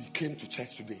 as we came to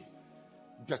church today,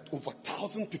 that over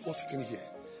 1,000 people sitting here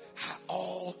are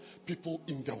all people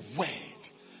in the word?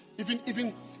 Even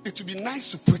it would be nice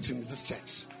to preach in this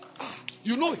church.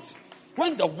 You know it.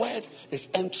 When the word is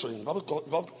entering, the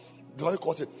Bible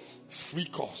calls it free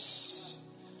course.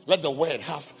 Let the word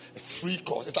have a free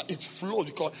course. It's like it flows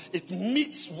because it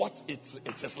meets what it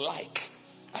is like.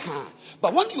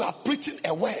 But when you are preaching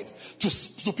a word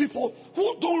to people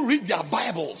who don't read their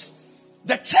Bibles,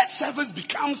 the church service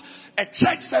becomes a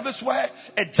church service where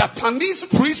a Japanese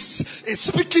priest is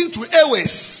speaking to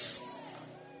Ewes.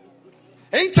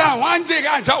 Anytime one day,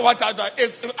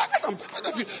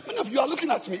 many of you are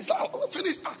looking at me. It's like,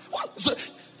 finish. So,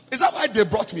 is that why they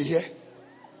brought me here?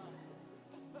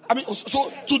 I mean, so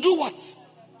to do what?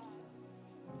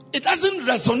 It doesn't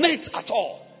resonate at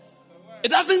all.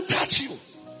 It doesn't touch you.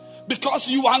 Because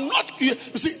you are not, you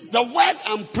see, the word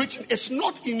I'm preaching is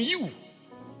not in you.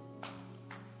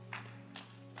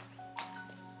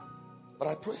 But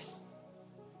I pray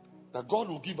that God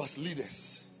will give us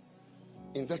leaders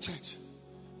in the church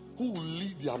who will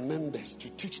lead their members to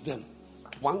teach them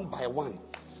one by one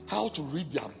how to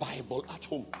read their Bible at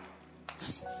home.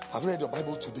 Yes. Have you read your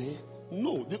Bible today?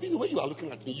 No. The way you are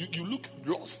looking at me, you look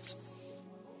lost.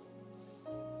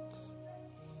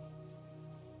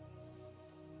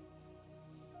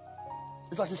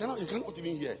 It's like you cannot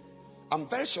even hear. I'm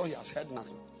very sure he has heard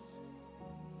nothing.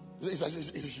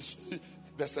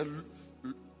 There's a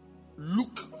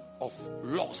look of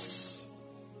loss.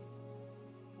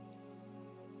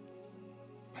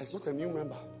 But he's not a new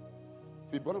member.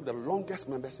 He's one of the longest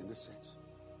members in this church.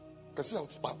 You can see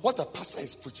what the pastor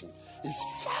is preaching is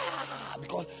far,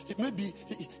 because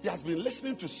he has been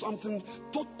listening to something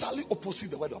totally opposite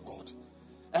the word of God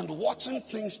and watching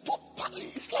things totally.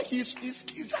 It's like he's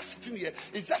just sitting here.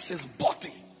 It's just his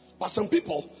body. But some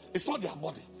people, it's not their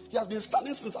body. He has been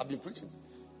standing since I've been preaching,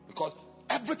 because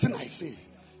everything I say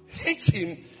hits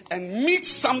him and meets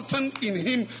something in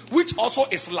him which also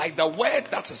is like the word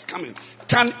that is coming.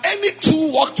 Can any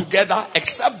two walk together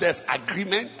except there's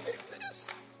agreement?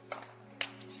 Yes.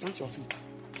 Stand to your feet.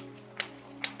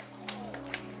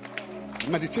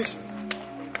 Meditation.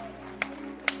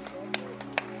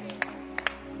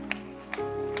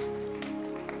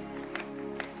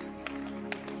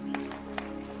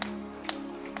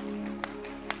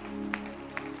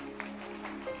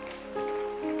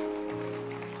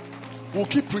 We'll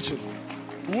keep preaching.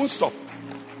 We won't stop.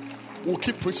 We'll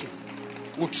keep preaching.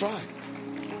 We'll try.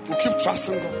 We'll keep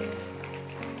trusting God.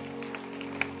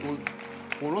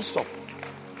 We'll not stop.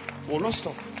 We'll not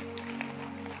stop.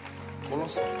 We'll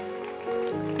not stop.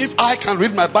 If I can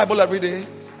read my Bible every day,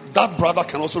 that brother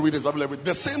can also read his Bible every day.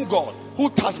 The same God who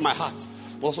touched my heart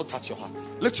will also touch your heart.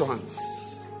 Lift your hands.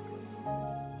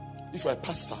 If you're a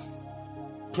pastor,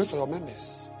 pray for your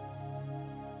members.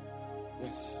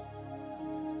 Yes.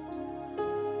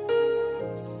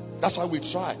 That's why we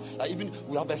try. Like even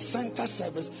we have a center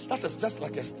service. That is just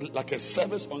like a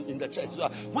service in the church. So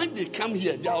when they come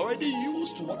here, they are already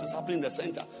used to what is happening in the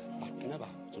center. But never,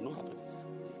 it will not happen.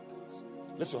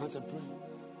 Lift your hands and pray.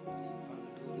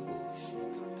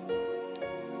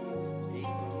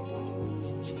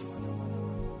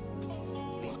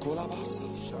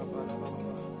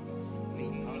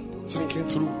 Thinking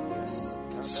through.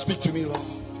 Speak to me, Lord.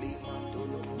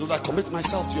 Lord, I commit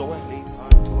myself to your word.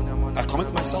 I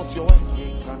commit myself to your word.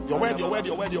 Your word, your word,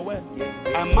 your word, your word.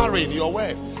 I'm marrying, your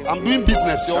word. I'm doing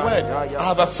business, your word. I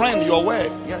have a friend, your word.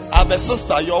 I have a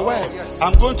sister, your word.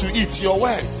 I'm going to eat, your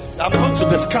word. I'm going to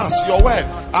discuss, your word.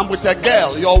 I'm with a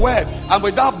girl, your word. I'm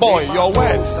with that boy, your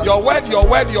word. Your word, your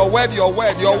word, your word, your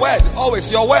word, your word.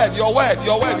 Always your word, your word,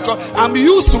 your word. Because I'm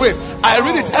used to it. I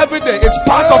read it every day. It's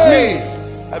part of me.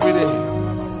 Every day.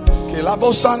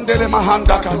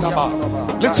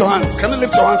 Lift your hands. Can you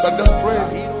lift your hands and just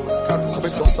pray?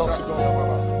 Commit yourself to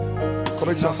God.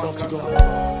 Commit yourself to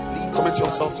God. Commit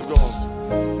yourself to God.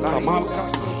 Come on.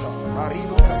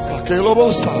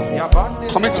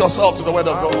 Commit yourself to the word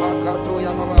of God.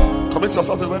 Commit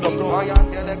yourself to the word of God.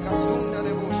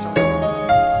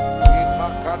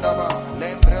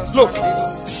 Look,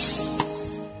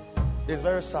 it's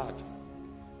very sad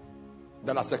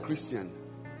that as a Christian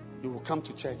you will come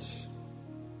to church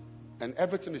and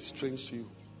everything is strange to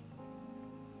you.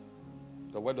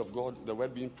 The word of God, the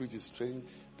word being preached is strange.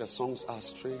 The songs are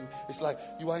strange. It's like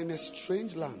you are in a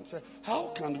strange land. Say, how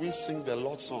can we sing the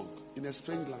Lord's song in a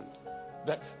strange land?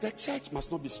 The church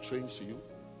must not be strange to you.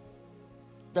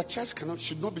 The church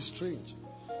should not be strange.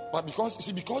 But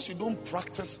because you don't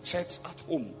practice church at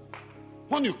home,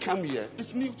 when you come here,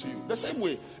 it's new to you. The same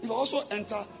way, if I also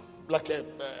enter like a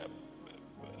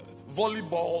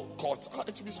volleyball court,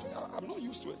 it will be strange. I'm not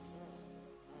used to it.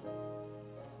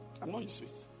 I'm not used to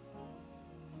it.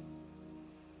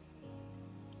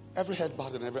 Every head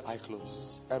bowed and every eye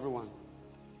closed. Everyone.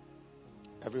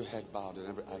 Every head bowed and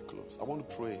every eye closed. I want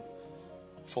to pray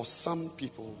for some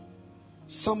people.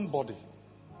 Somebody.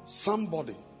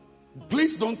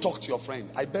 Please don't talk to your friend.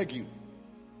 I beg you.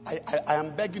 I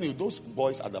am begging you. Those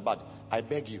boys at the back, I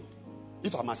beg you.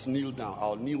 If I must kneel down,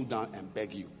 I'll kneel down and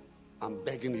beg you. I'm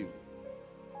begging you.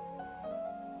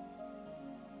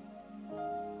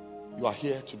 You are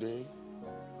here today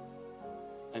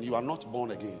and you are not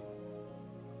born again.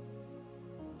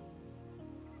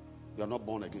 You are not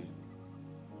born again.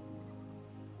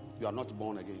 You are not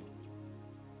born again.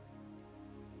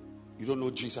 You don't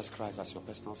know Jesus Christ as your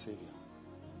personal Savior.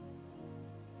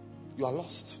 You are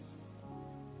lost.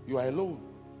 You are alone.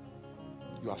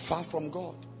 You are far from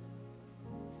God.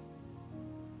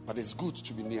 But it's good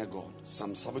to be near God.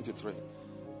 Psalm 73,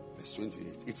 verse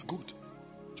 28. It's good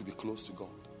to be close to God.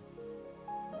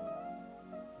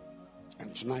 And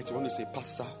And tonight you want to say,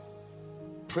 Pastor,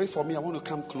 pray for me. I want to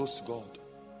come close to God.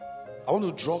 I want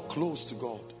to draw close to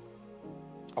God.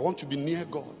 I want to be near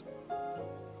God.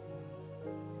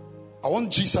 I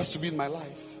want Jesus to be in my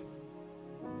life.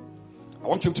 I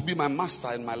want him to be my master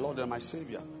and my Lord and my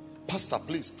Savior. Pastor,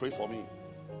 please pray for me.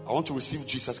 I want to receive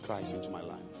Jesus Christ into my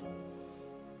life.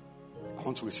 I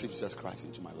want to receive Jesus Christ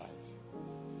into my life.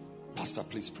 Pastor,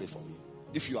 please pray for me.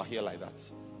 If you are here like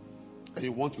that, and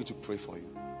you want me to pray for you,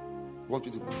 you want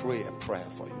me to pray a prayer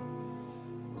for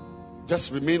you,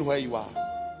 just remain where you are,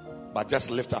 but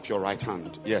just lift up your right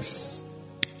hand. Yes.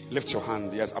 Lift your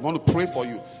hand. Yes. I want to pray for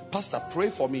you. Pastor, pray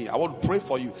for me. I want to pray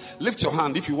for you. Lift your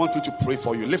hand if you want me to pray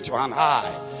for you. Lift your hand high.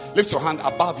 Lift your hand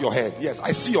above your head. Yes,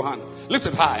 I see your hand. Lift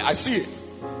it high. I see it.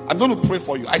 I'm going to pray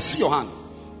for you. I see your hand.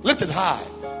 Lift it high.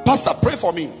 Pastor, pray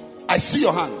for me. I see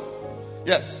your hand.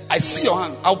 Yes, I see your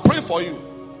hand. I'll pray for you.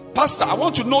 Pastor, I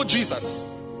want to know Jesus.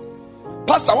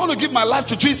 Pastor, I want to give my life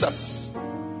to Jesus.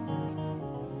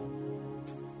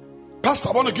 Pastor,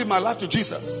 I want to give my life to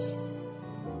Jesus.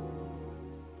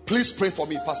 Please pray for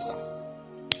me, Pastor.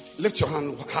 Lift your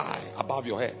hand high above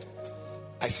your head.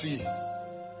 I see.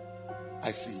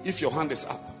 I see. If your hand is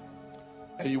up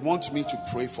and you want me to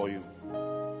pray for you,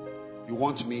 you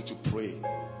want me to pray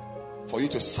for you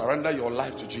to surrender your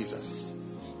life to Jesus.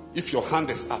 If your hand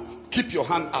is up, keep your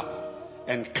hand up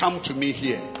and come to me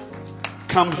here.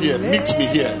 Come here, meet me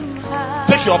here.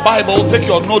 Take your Bible, take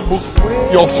your notebook,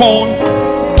 your phone,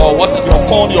 or what? Your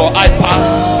phone, your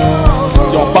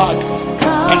iPad, your bag,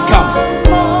 and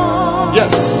come.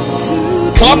 Yes.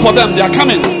 Clap for them, they are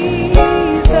coming.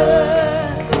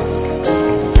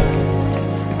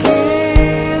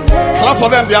 Clap for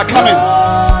them, they are coming.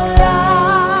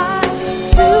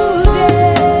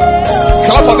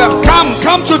 Clap for them.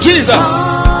 Come to Jesus.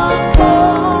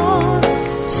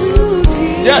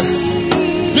 Yes.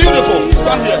 Beautiful.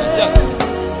 Stand here. Yes.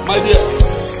 My dear.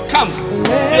 Come.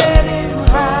 Here.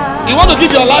 You want to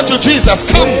give your life to Jesus?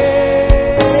 Come.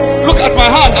 Look at my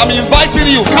hand. I'm inviting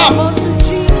you. Come.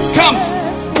 Come.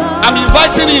 I'm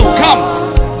inviting you. Come.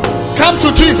 Come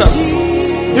to Jesus.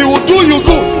 He will do you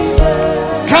good.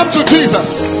 Come to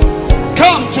Jesus.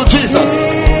 Come to Jesus.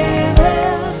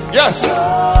 Yes.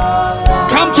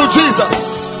 Come to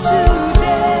Jesus.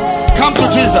 Come to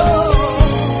Jesus.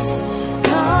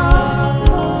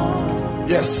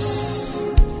 Yes.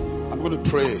 I'm going to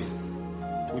pray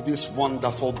with these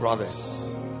wonderful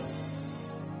brothers.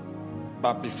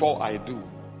 But before I do,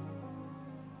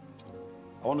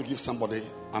 I want to give somebody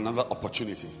another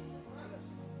opportunity.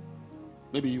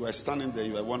 Maybe you are standing there,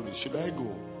 you are wondering, should I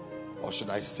go or should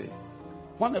I stay?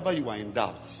 Whenever you are in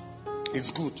doubt,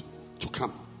 it's good to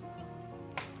come.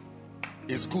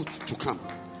 It's good to come.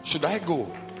 Should I go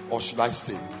or should I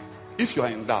stay? If you are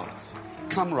in doubt,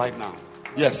 come right now.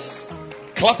 Yes.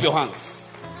 Clap your hands.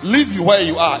 Leave you where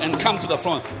you are and come to the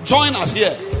front. Join us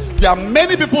here. There are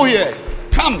many people here.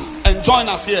 Come and join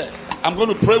us here. I'm going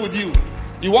to pray with you.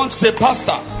 You want to say,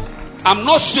 Pastor, I'm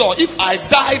not sure if I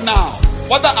die now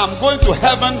whether I'm going to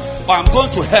heaven or I'm going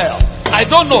to hell. I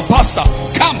don't know, Pastor.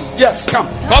 Come. Yes, come.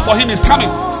 Clap for him, he's coming.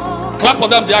 Clap for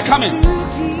them, they are coming.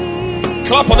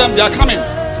 Clap for them, they are coming.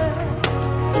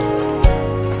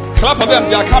 Clap for them,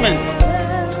 they are coming.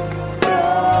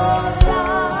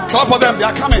 Clap for them, they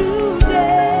are coming.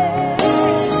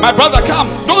 My brother, come.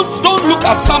 Don't look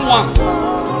at someone.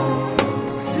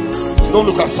 Don't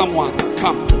look at someone.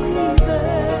 Come.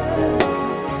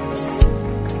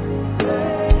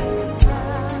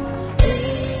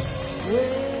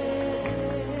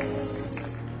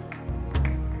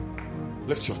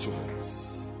 Lift your two hands.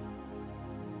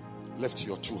 Lift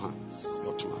your two hands.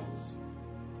 Your two hands.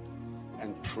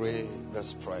 And pray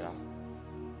this prayer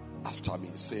after me.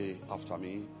 Say after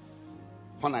me.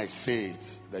 When I say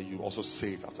it, then you also say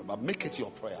it after. But make it your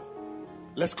prayer.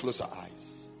 Let's close our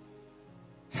eyes.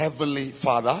 Heavenly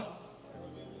Father,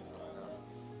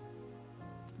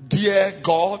 dear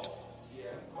God,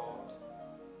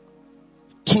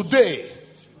 today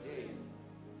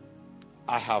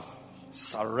I have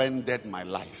surrendered my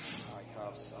life.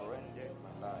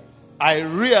 I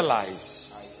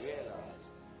realize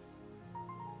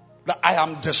that I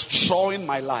am destroying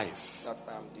my life.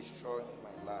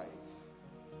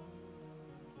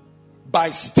 By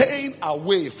staying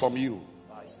away from you.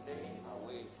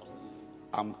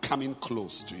 I'm coming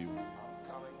close to you.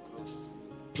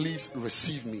 Please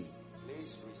receive me.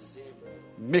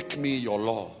 Make me your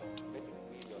Lord.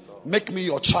 Make me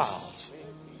your child.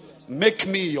 Make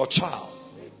me your child.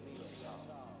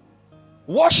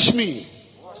 Wash me.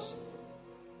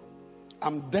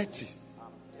 I'm dirty.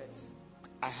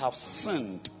 I have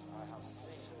sinned.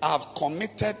 I have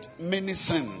committed many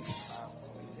sins.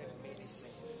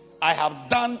 I have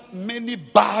done many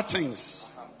bad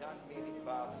things.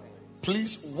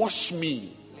 Please wash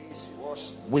me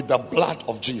with the blood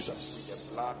of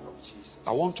Jesus.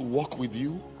 I want to walk with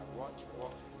you.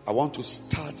 I want to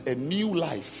start a new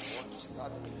life.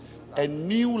 A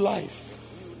new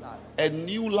life. A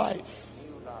new life.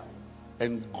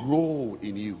 And grow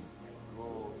in you.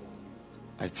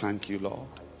 I thank you, Lord,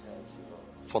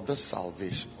 for this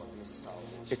salvation.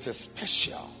 It is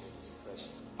special.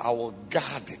 I will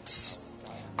guard it.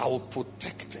 I will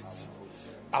protect it.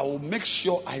 I will make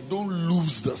sure I don't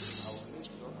lose this.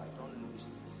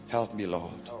 Help me,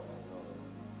 Lord,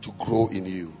 to grow in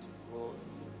you,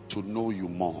 to know you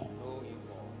more,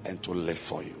 and to live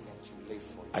for you.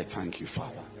 I thank you,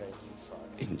 Father.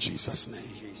 In Jesus'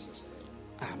 name.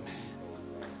 Amen.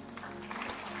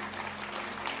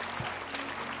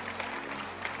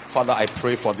 Father, I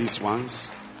pray for these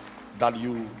ones that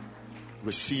you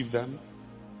receive them.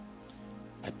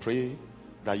 I pray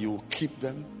that you keep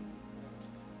them.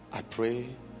 I pray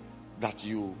that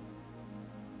you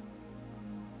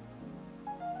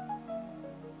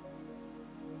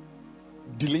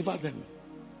deliver them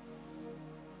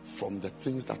from the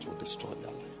things that will destroy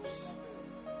their lives.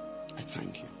 I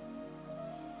thank you.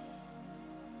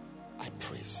 I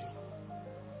praise you.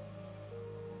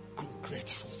 I'm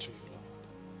grateful to you, Lord.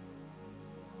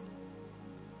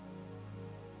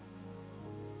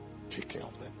 Take care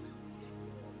of them.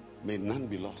 May none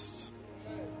be lost.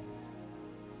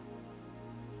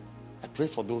 I pray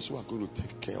for those who are going to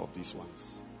take care of these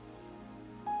ones.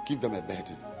 Give them a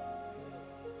burden.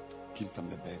 Give them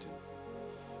a burden.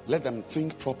 Let them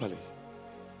think properly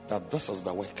that this is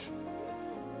the work.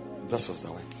 This is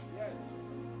the work.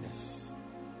 Yes.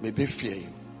 May they fear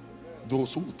you.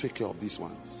 Those who will take care of these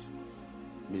ones,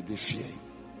 may they fear you.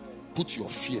 Put your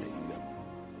fear in them.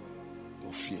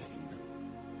 Your fear in them.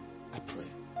 I pray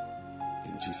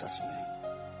in Jesus' name.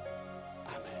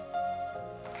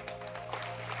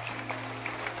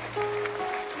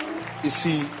 You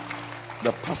see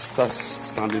the pastors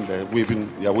standing there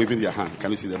waving, they are waving their hand.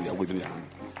 Can you see them? They are waving their hand.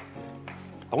 Yeah.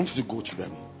 I want you to go to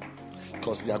them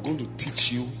because they are going to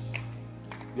teach you,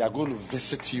 they are going to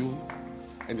visit you,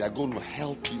 and they are going to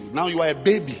help you. Now you are a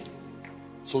baby,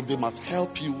 so they must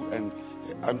help you. And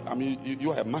I mean,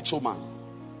 you are a macho man,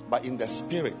 but in the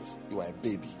spirit, you are a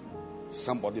baby.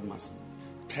 Somebody must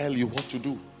tell you what to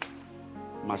do,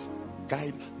 must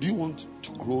guide. Do you want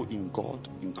to grow in God,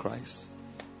 in Christ?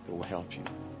 They will help you.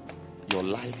 Your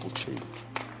life will change.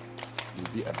 You'll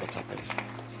be a better person.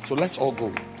 So let's all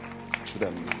go to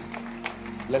them now.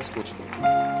 Let's go to them.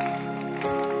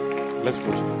 Let's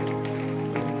go to them.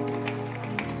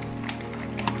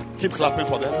 Keep clapping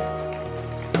for them.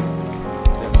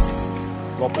 Yes.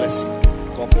 God bless you.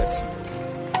 God bless you.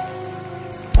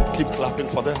 Keep clapping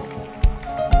for them.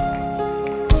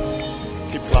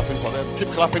 Keep clapping for them. Keep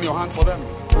clapping your hands for them.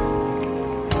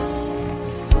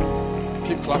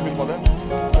 Keep clapping for them.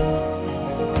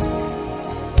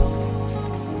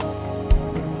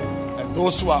 And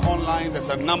those who are online, there's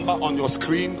a number on your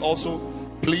screen also.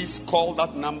 Please call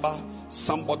that number.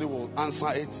 Somebody will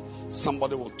answer it.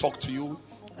 Somebody will talk to you,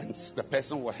 and the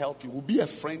person will help you, will be a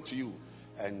friend to you,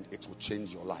 and it will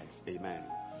change your life. Amen.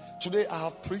 Today I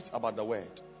have preached about the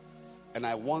word, and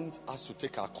I want us to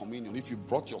take our communion. If you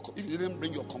didn't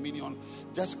bring your communion,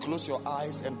 just close your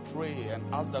eyes and pray and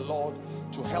ask the Lord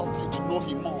to help you to know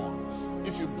Him more.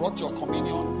 If you brought your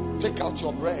communion, take out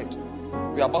your bread.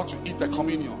 We are about to eat the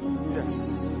communion.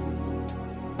 Yes.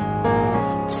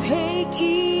 Take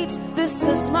it, this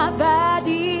is my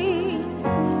body,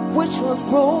 which was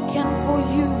broken for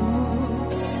you.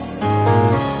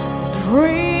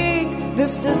 Drink,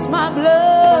 this is my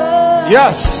blood.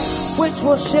 Yes. Which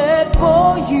was shed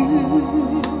for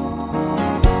you.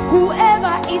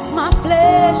 Whoever eats my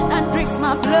flesh and drinks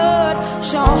my blood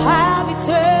shall have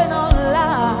eternal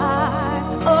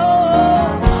life. Oh,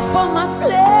 for my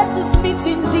flesh is meat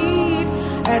indeed,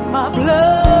 and my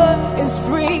blood is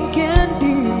drink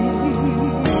indeed.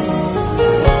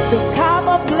 The cup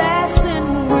of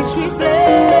blessing which we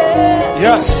bless,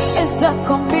 yes, is the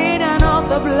communion of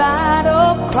the blood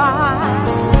of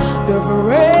Christ. The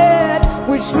bread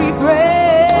which we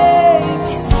break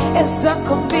is the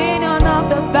communion of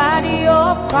the body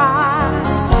of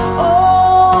Christ.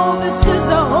 Oh, this is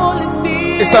the holy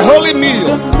meal. It's a holy meal.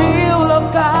 The meal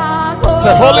of God. Oh, it's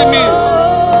a holy meal.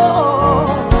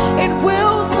 It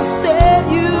will sustain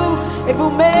you. It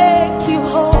will make you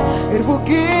whole. It will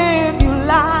give you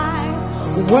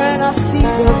life. When I see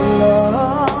the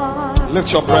blood.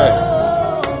 Lift your bread.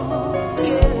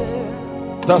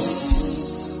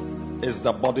 This is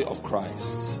the body of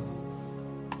Christ.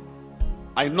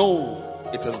 I know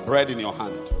it is bread in your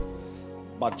hand.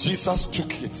 But Jesus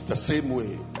took it the same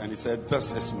way and he said,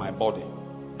 this is my body.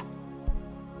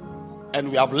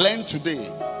 And we have learned today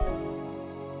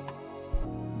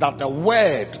that the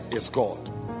word is God.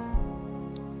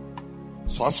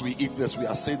 So as we eat this, we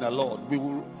are saying, the Lord, we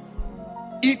will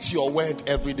eat your word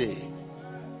every day.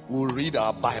 We will read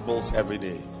our Bibles every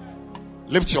day.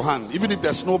 Lift your hand. Even if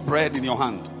there's no bread in your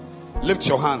hand, lift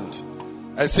your hand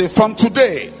and say, from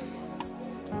today,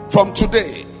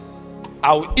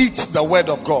 I'll eat the word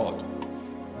of God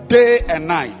day and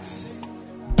night,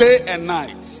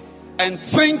 and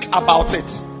think about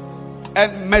it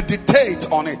and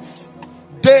meditate on it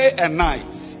day and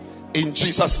night in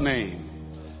Jesus' name.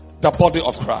 The body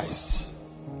of Christ.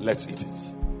 Let's eat it.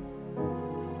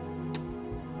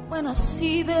 When I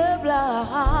see the blood,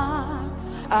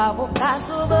 I will pass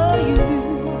over you.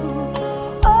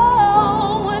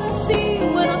 Oh, when I see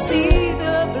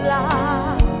the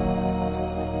blood,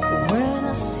 when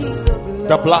I see the blood.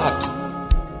 The blood.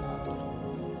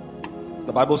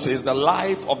 The Bible says the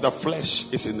life of the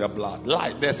flesh is in the blood.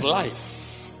 There's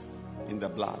life in the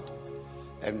blood.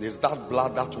 And it's that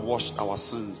blood that washed our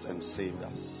sins and saved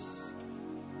us.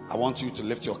 I want you to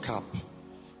lift your cup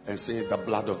and say, the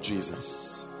blood of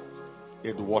Jesus.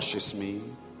 It washes me.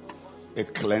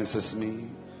 It cleanses me.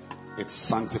 It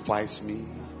sanctifies me.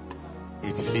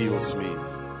 It heals me.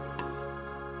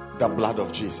 The blood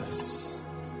of Jesus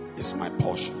is my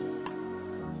portion.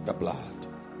 The blood.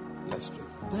 Let's drink.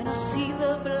 When I see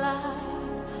the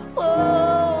blood,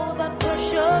 oh, that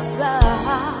precious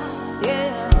blood,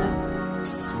 yeah.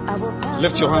 I will pass.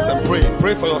 Lift your hands and pray.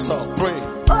 Pray for yourself. Pray.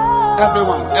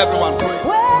 Everyone pray.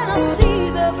 When I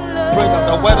see the blood, pray that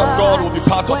the word of God will be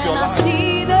part of your life.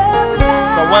 See the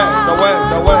blood, the word.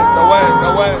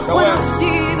 When I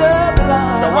see the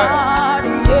blood,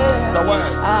 yeah, the word.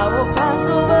 I will pass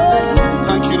over you.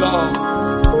 Thank you, Lord.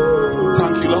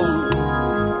 Thank you, Lord.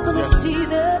 When Yes. I see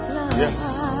the blood, Yes.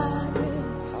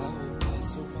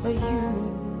 for you.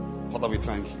 Father, we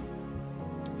thank you.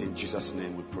 In Jesus'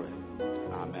 name we pray.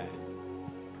 Amen.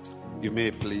 You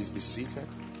may please be seated.